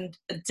was in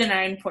a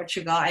dinner in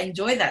Portugal. I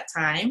enjoyed that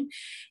time.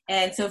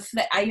 And so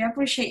I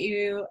appreciate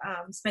you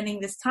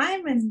spending this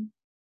time and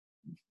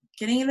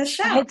getting in the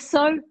show. I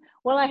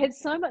had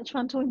so much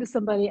fun talking to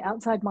somebody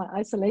outside my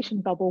isolation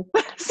bubble.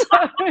 So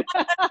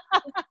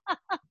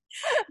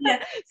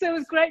it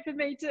was great for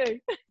me too.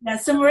 Yeah.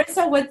 So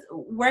Marissa,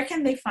 where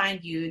can they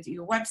find you?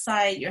 Your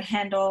website, your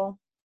handle?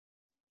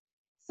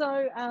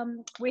 So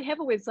we have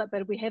a website,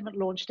 but we haven't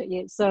launched it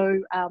yet.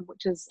 So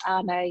which is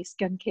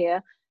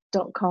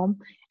arneskincare.com.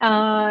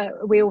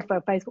 We also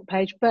have a Facebook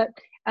page, but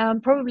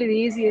probably the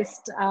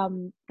easiest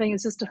thing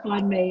is just to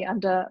find me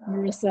under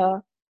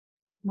Marissa,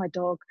 my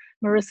dog,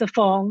 Marissa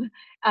Fong,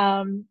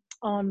 on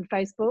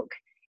Facebook,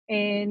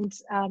 and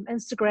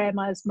Instagram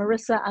is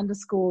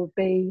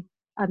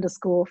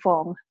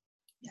Marissa_B_Fong.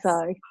 Yes.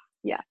 So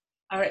yeah.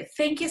 All right.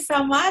 Thank you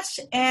so much,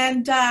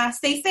 and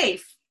stay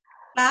safe.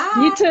 Bye.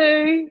 You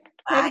too.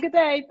 Bye. Have a good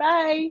day.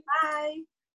 Bye. Bye.